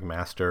Tibor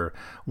McMaster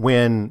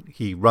when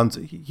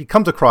he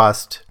comes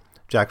across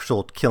Jack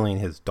Schultz killing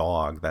his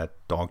dog, that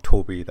dog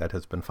Toby that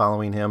has been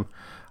following him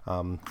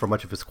for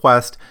much of his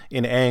quest.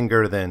 In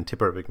anger, then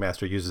Tibor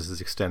McMaster uses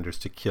his extenders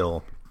to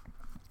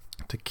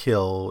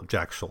kill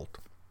Jack Schultz.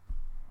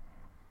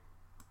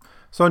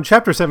 So in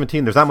Chapter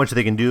 17, there's not much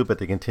they can do, but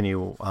they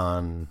continue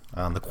on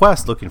the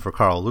quest looking for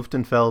Karl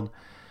Luftenfeld.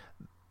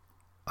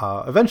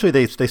 Eventually,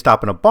 they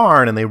stop in a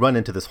barn and they run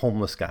into this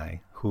homeless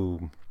guy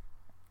who,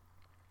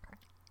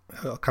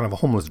 kind of a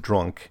homeless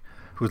drunk,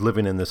 who's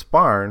living in this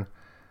barn.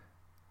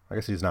 I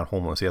guess he's not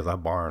homeless; he has a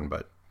barn,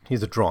 but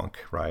he's a drunk,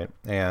 right?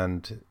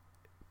 And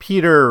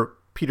Peter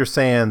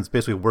Sands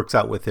basically works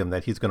out with him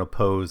that he's going to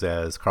pose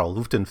as Karl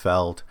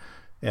Luftenfeld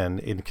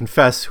and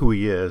confess who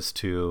he is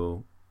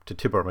to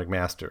Tibor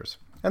McMasters,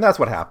 and that's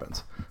what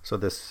happens. So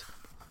this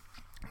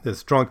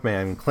drunk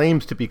man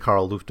claims to be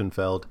Karl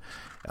Luftenfeld,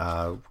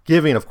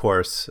 giving, of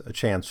course, a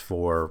chance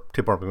for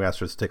Tibor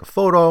McMasters to take a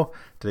photo,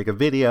 to take a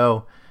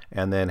video,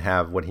 and then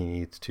have what he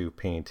needs to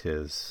paint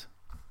his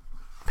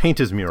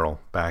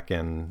mural back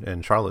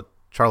in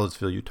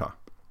Charlottesville, Utah.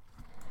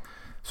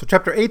 So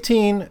Chapter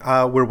 18,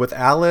 we're with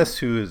Alice,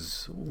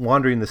 who's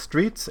wandering the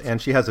streets,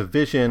 and she has a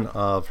vision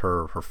of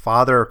her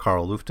father,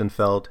 Karl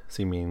Luftenfeld,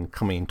 seeming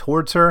coming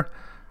towards her.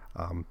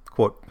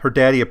 Quote, her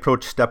daddy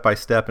approached step by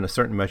step in a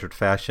certain measured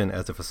fashion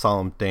as if a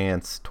solemn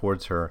dance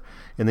towards her,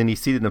 and then he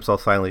seated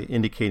himself silently,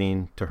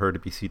 indicating to her to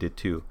be seated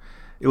too.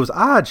 It was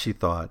odd, she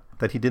thought,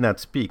 that he did not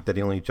speak, that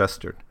he only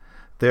gestured.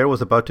 There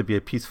was about to be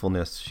a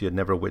peacefulness she had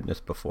never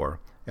witnessed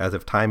before, as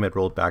if time had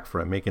rolled back for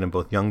him, making him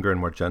both younger and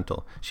more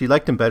gentle. She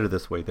liked him better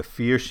this way, the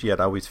fear she had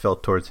always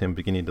felt towards him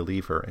beginning to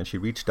leave her, and she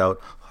reached out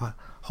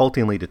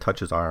haltingly to touch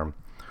his arm.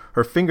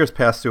 Her fingers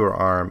passed through her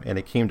arm, and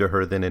it came to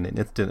her then in an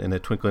instant, in a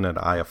twinkling of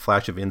an eye, a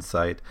flash of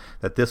insight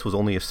that this was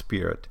only a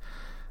spirit.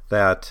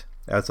 that,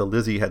 as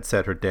Lizzie had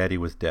said, her daddy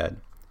was dead.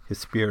 His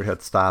spirit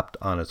had stopped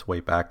on its way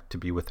back to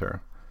be with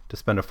her, to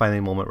spend a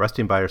final moment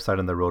resting by her side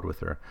on the road with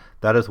her.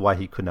 That is why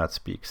he could not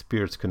speak.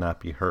 Spirits could not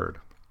be heard.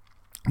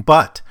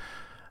 But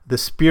the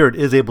spirit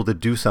is able to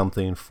do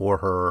something for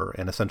her,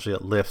 and essentially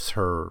it lifts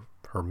her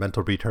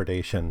mental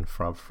retardation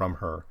from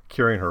her,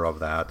 curing her of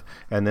that.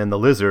 And then the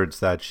lizards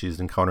that she's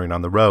encountering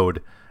on the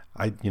road,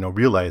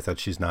 realize that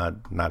she's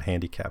not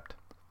handicapped.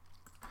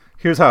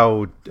 Here's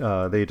how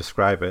they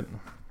describe it.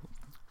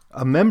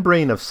 A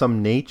membrane of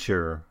some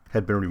nature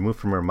had been removed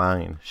from her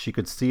mind. She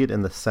could see it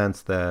in the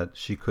sense that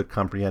she could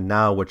comprehend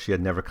now what she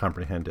had never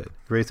comprehended.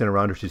 Grazing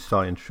around her, she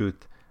saw in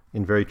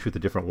very truth, a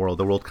different world,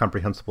 the world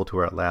comprehensible to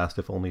her at last,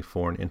 if only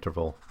for an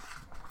interval.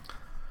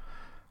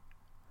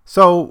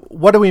 So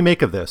what do we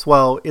make of this?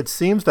 Well, it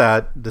seems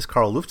that this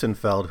Karl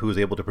Luftenfeld, who is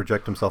able to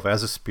project himself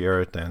as a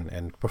spirit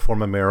and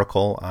perform a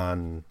miracle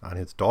on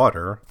his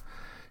daughter,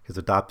 his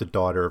adopted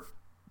daughter,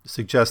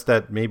 suggests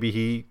that maybe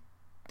he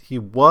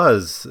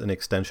was an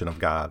extension of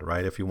God,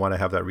 right? If you want to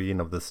have that reading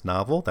of this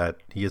novel, that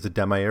he is a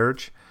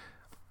demiurge.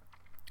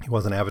 He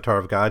was an avatar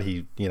of God.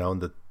 He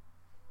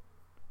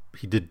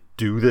did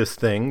do this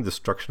thing,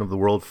 destruction of the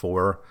world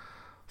for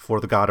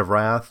the God of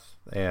wrath,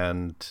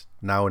 and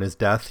now in his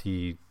death,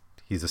 he's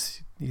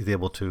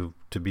able to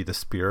be the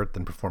spirit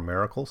and perform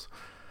miracles.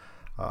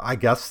 I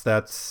guess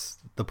that's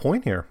the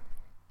point here.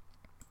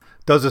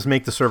 Does this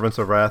make the servants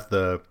of wrath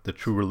the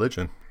true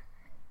religion?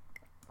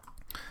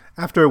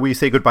 After we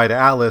say goodbye to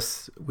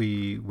Alice,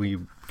 we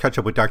catch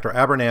up with Dr.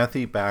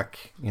 Abernathy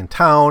back in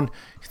town,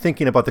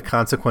 thinking about the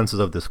consequences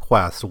of this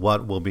quest.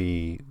 What will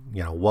be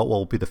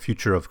the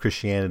future of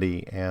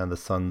Christianity and the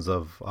Sons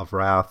of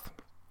Wrath?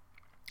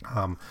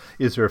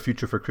 Is there a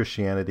future for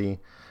Christianity?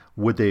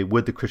 Would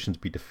the Christians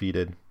be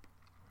defeated?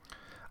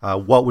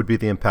 What would be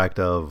the impact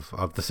of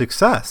the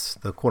success,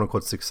 the quote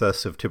unquote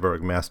success of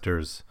Tilburg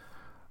Master's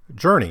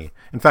journey?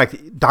 In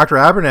fact, Dr.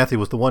 Abernathy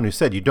was the one who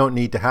said you don't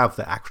need to have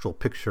the actual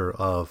picture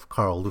of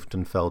Karl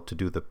Luftenfeld to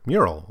do the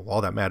mural.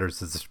 All that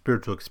matters is the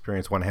spiritual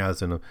experience one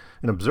has in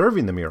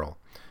observing the mural.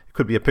 It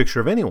could be a picture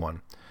of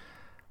anyone.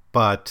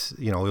 But,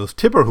 it was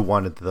Tibber who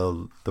wanted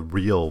the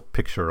real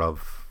picture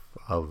of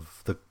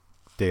the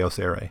Deus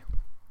Irae.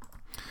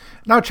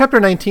 Now, chapter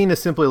 19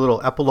 is simply a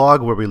little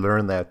epilogue where we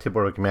learn that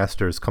Tilburg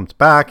Masters comes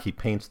back. He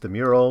paints the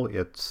mural.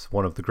 It's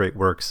one of the great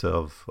works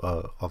of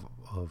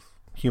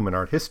human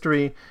art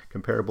history,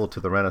 comparable to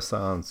the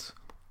Renaissance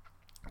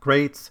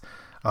greats.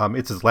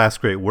 It's his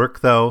last great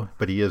work, though,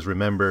 but he is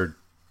remembered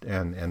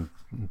and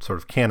sort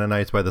of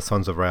canonized by the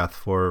Sons of Wrath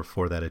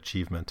for that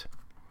achievement.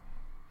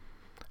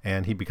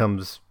 And he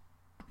becomes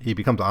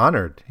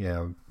honored.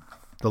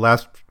 The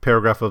last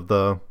paragraph of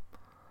the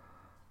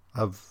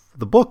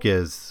book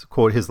is,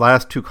 quote, his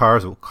last 2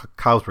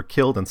 cows were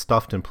killed and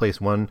stuffed and placed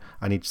one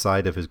on each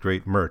side of his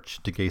great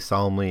Murch to gaze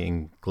solemnly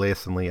and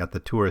glassingly at the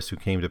tourists who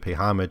came to pay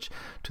homage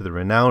to the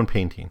renowned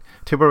painting.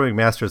 Tilburg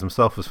Masters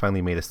himself was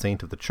finally made a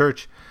saint of the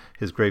church.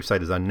 His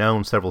gravesite is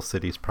unknown. Several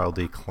cities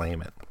proudly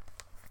claim it.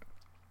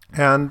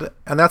 And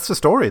that's the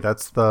story.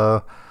 That's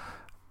the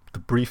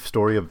brief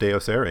story of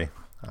Deus Irae.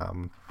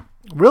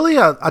 Really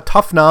a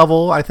tough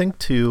novel, I think,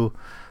 to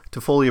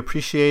fully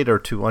appreciate or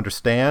to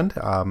understand.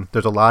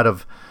 There's a lot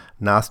of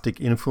Gnostic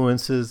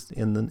influences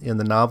in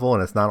the novel,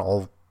 and it's not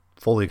all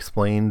fully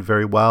explained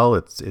very well.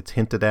 It's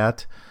hinted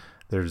at.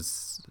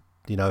 There's,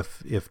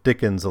 if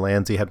Dickens,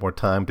 Delancey had more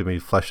time to maybe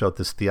flesh out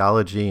this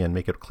theology and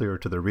make it clearer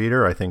to the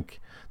reader, I think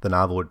the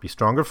novel would be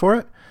stronger for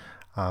it.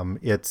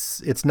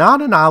 It's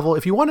not a novel.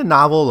 If you want a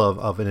novel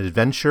of an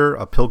adventure,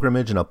 a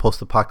pilgrimage in a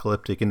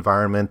post-apocalyptic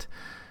environment,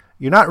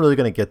 you're not really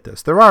going to get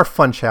this. There are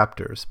fun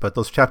chapters, but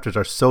those chapters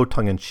are so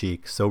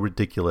tongue-in-cheek, so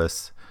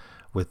ridiculous,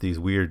 with these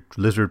weird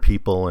lizard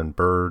people and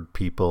bird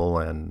people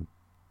and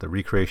the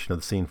recreation of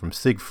the scene from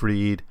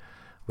Siegfried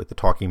with the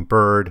talking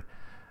bird.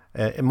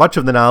 And much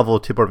of the novel,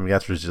 Tilburg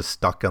Master is just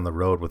stuck on the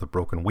road with a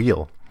broken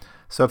wheel.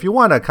 So if you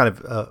want a kind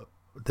of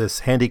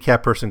this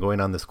handicapped person going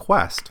on this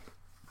quest,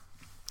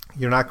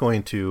 you're not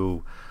going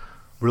to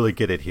really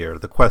get it here.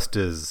 The quest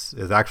is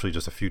actually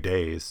just a few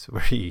days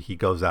where he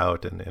goes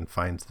out and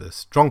finds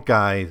this drunk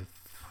guy,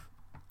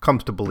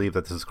 comes to believe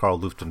that this is Karl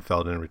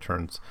Luftenfeld, and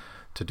returns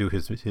to do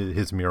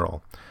his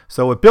mural.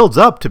 So it builds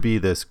up to be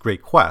this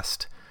great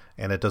quest,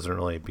 and it doesn't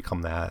really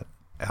become that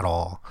at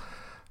all.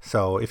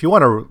 So if you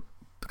want a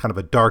kind of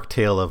a dark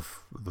tale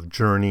of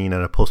journeying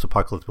in a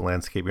post-apocalyptic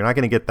landscape, you're not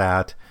going to get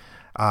that.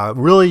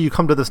 Really, you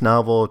come to this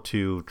novel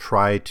to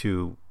try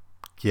to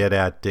get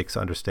at Dick's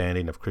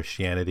understanding of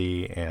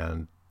Christianity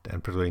and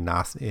particularly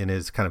in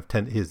his kind of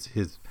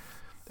his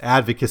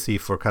advocacy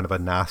for kind of a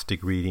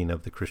Gnostic reading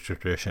of the Christian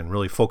tradition,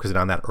 really focusing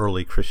on that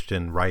early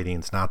Christian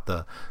writings, not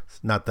the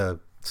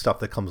stuff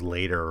that comes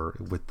later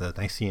with the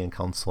Nicene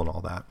Council and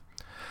all that.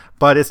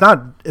 But it's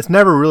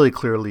never really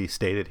clearly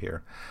stated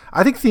here.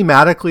 I think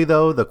thematically,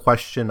 though, the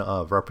question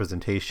of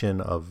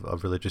representation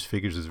of religious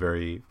figures is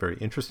very, very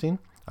interesting.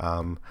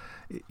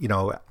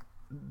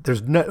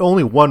 There's not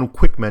only one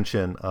quick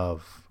mention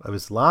of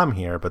Islam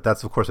here, but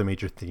that's, of course, a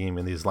major theme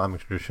in the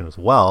Islamic tradition as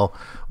well,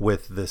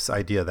 with this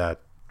idea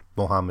that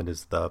Muhammad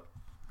is the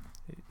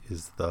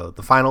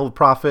final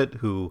prophet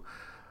who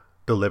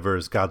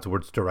delivers God's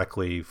words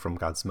directly from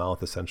God's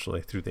mouth,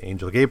 essentially through the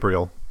angel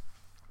Gabriel.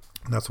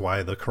 And that's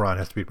why the Quran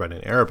has to be read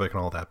in Arabic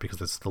and all that,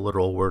 because it's the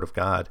literal word of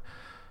God,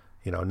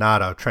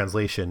 not a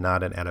translation,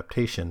 not an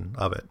adaptation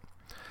of it.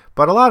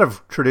 But a lot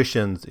of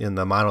traditions in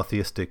the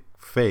monotheistic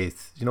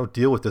faith,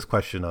 deal with this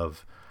question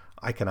of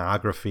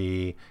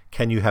iconography.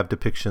 Can you have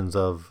depictions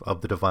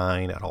of the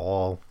divine at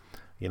all?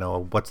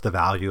 What's the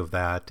value of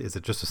that? Is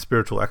it just a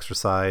spiritual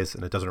exercise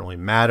and it doesn't really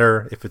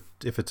matter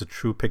if it's a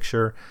true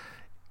picture?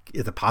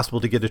 Is it possible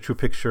to get a true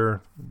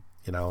picture?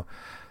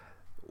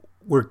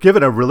 We're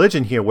given a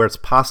religion here where it's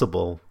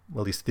possible,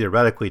 at least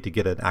theoretically, to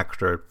get an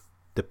accurate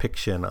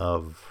depiction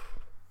of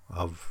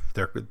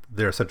their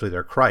essentially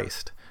their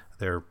Christ,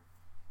 their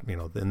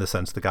in the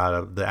sense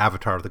the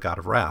avatar of the God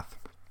of Wrath.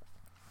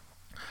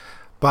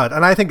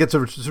 And I think it's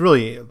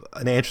really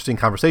an interesting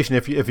conversation.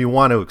 If you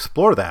want to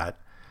explore that,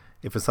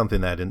 if it's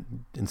something that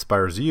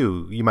inspires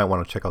you, you might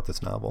want to check out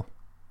this novel.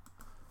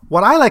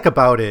 What I like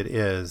about it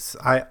is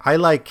I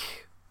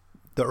like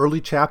the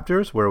early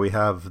chapters where we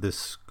have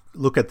this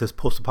look at this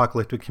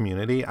post-apocalyptic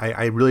community.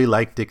 I really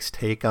like Dick's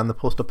take on the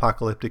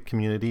post-apocalyptic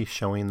community,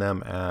 showing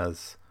them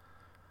as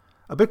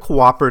a bit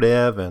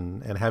cooperative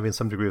and having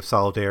some degree of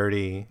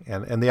solidarity,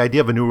 and the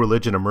idea of a new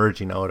religion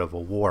emerging out of a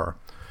war.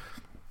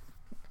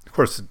 Of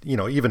course,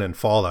 even in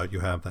Fallout, you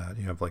have that.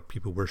 You have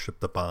people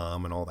worship the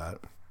bomb and all that.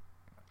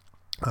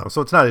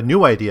 So it's not a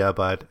new idea,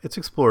 but it's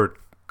explored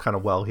kind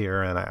of well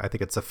here, and I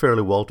think it's a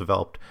fairly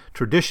well-developed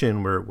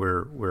tradition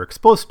we're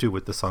exposed to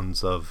with the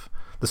sons of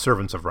the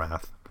servants of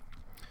wrath.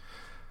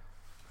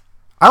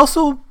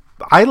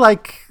 I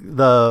like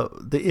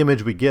the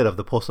image we get of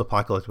the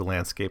post-apocalyptic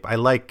landscape. I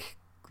like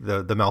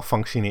the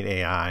malfunctioning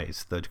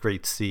AIs, the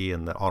Great Sea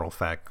and the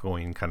Autofac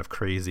going kind of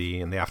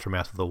crazy in the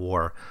aftermath of the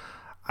war.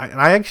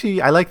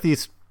 I like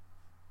these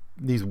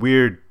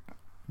weird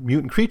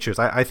mutant creatures.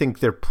 I think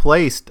they're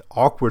placed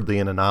awkwardly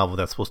in a novel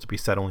that's supposed to be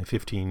set only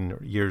 15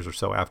 years or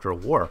so after a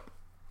war.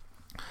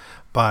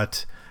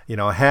 But,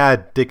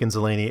 had Dick and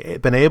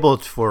Zeleny been able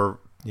to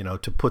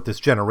put this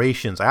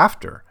generations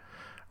after,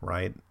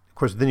 right? Of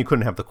course, then you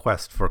couldn't have the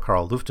quest for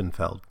Karl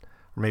Luftenfeld.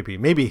 Or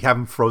maybe have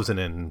him frozen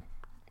in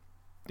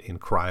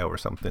cryo or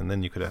something,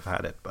 then you could have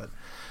had it. But,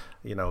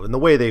 in the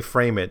way they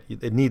frame it,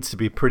 it needs to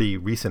be pretty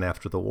recent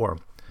after the war.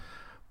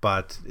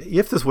 But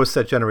if this was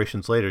set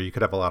generations later, you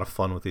could have a lot of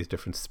fun with these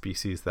different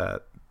species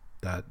that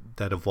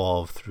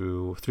evolve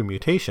through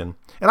mutation.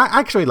 And I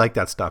actually like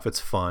that stuff.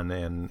 It's fun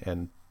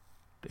and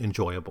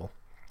enjoyable.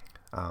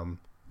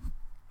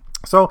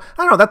 So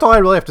I don't know. That's all I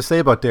really have to say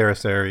about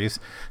Daris Aries.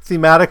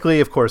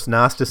 Thematically, of course,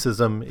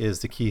 Gnosticism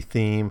is the key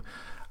theme.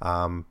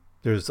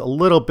 There's a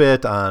little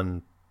bit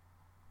on.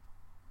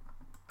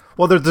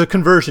 Well, there's the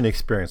conversion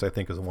experience, I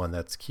think, is the one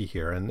that's key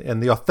here.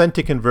 And the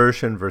authentic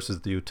conversion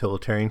versus the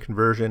utilitarian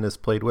conversion is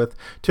played with.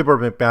 Tibor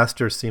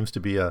McMaster seems to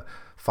be a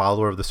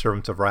follower of the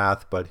Servants of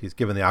Wrath, but he's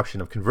given the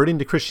option of converting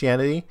to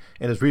Christianity,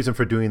 and his reason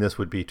for doing this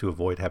would be to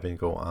avoid having to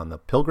go on the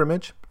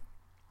pilgrimage.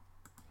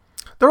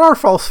 There are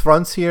false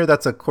fronts here.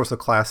 That's, of course, a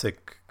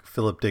classic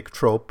Philip Dick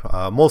trope.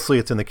 Mostly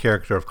it's in the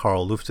character of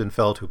Karl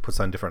Luftenfeld, who puts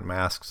on different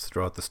masks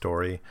throughout the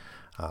story.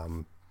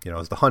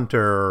 As the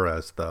hunter,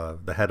 as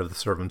the head of the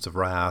Servants of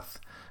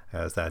Wrath,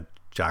 as that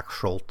Jack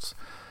Schultz.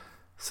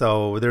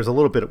 So there's a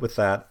little bit with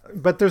that.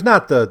 But there's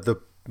not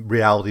the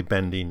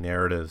reality-bending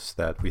narratives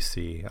that we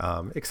see,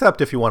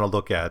 except if you want to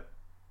look at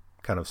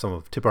kind of some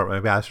of Tibor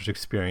McMaster's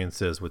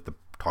experiences with the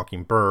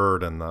talking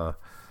bird and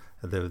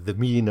the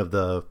meeting of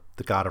the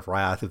God of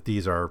Wrath, if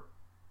these are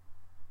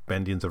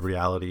bendings of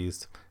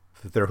realities,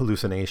 if they're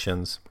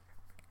hallucinations.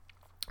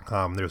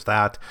 There's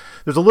that.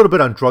 There's a little bit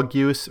on drug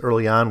use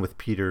early on with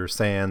Peter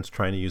Sands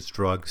trying to use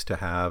drugs to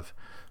have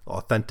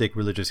authentic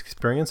religious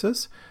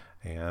experiences.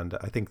 And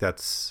I think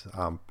that's,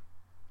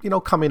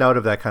 coming out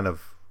of that kind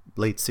of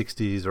late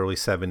 60s, early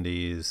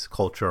 70s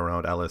culture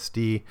around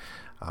LSD.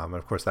 And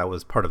of course, that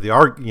was part of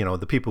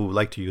the people who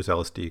like to use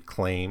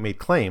LSD made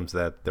claims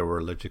that there were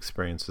religious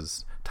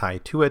experiences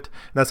tied to it.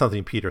 And that's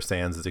something Peter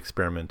Sands is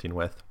experimenting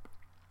with.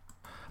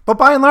 But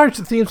by and large,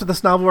 the themes of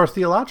this novel are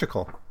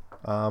theological.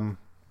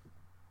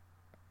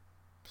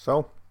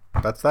 So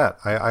that's that.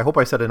 I hope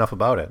I said enough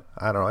about it.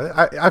 I don't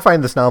know. I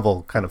find this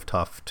novel kind of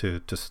tough to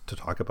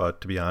talk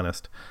about, to be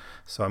honest.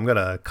 So I'm going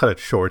to cut it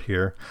short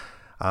here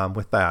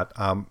with that.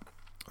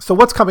 So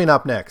what's coming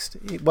up next?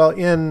 Well,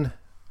 in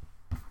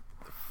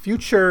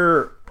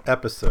future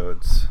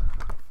episodes,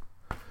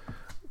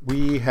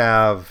 we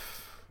have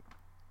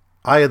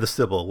Eye of the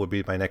Sibyl would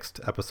be my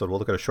next episode. We'll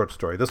look at a short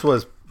story. This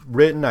was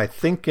written, I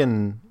think,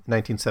 in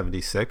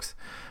 1976,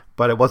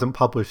 but it wasn't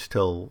published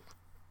till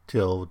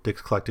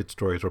Dick's collected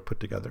stories were put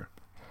together.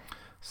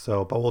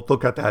 But we'll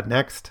look at that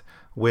next,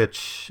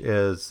 which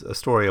is a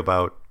story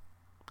about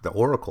the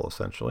oracle,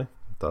 essentially,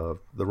 the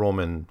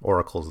Roman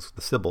oracles,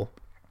 the Sibyl.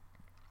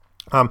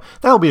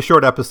 That'll be a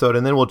short episode,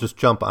 and then we'll just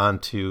jump on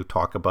to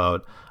talk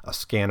about A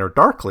Scanner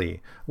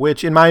Darkly,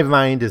 which in my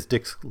mind is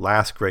Dick's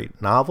last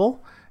great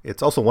novel.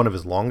 It's also one of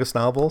his longest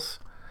novels.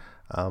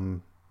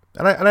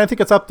 and I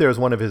think it's up there as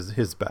one of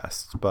his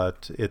best,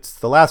 but it's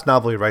the last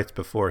novel he writes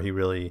before he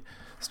really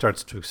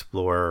starts to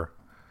explore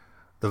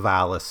the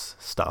Valis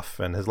stuff.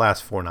 And his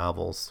last 4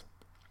 novels,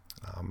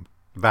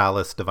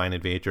 Valis, Divine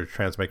Invader,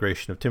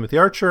 Transmigration of Timothy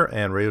Archer,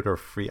 and Radar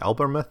Free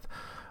Albermouth,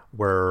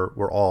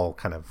 were all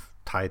kind of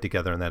tied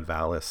together in that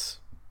Valis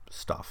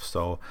stuff.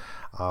 So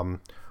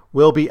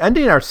we'll be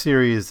ending our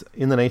series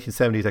in the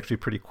 1970s actually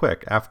pretty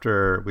quick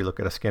after we look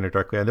at A Scanner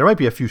Darkly. And there might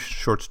be a few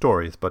short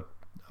stories, but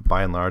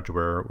by and large,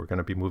 we're going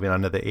to be moving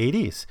on to the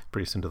 80s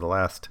pretty soon, to the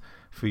last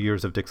few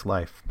years of Dick's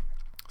life.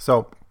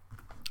 So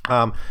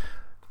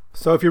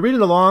if you're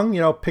reading along,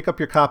 pick up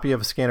your copy of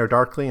A Scanner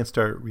Darkly and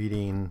start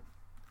reading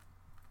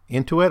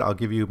into it. I'll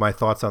give you my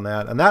thoughts on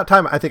that. And that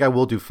time, I think I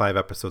will do 5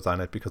 episodes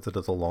on it because it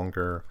is a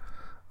longer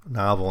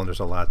novel and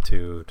there's a lot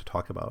to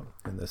talk about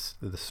in this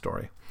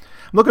story.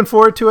 I'm looking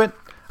forward to it.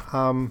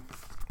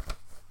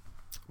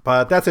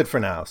 But that's it for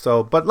now.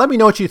 But let me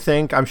know what you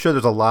think. I'm sure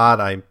there's a lot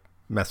I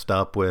messed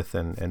up with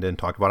and didn't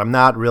talk about. I'm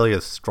not really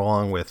as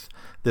strong with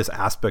this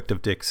aspect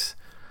of Dick's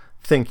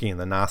thinking.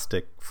 The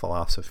Gnostic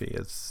philosophy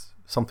is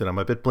something I'm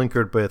a bit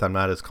blinkered with. I'm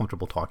not as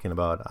comfortable talking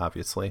about,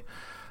 obviously.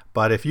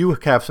 But if you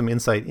have some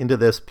insight into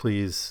this,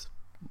 please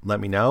let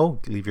me know.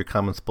 Leave your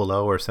comments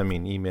below or send me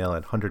an email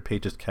at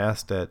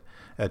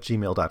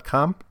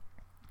 100pagescast@gmail.com.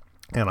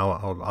 And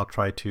I'll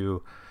try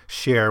to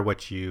share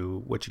what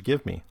you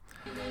give me.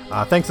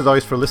 Thanks as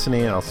always for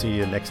listening, and I'll see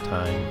you next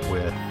time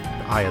with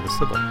Eye of the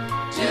Sibyl.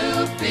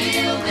 To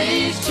feel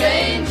these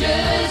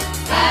changes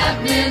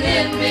happening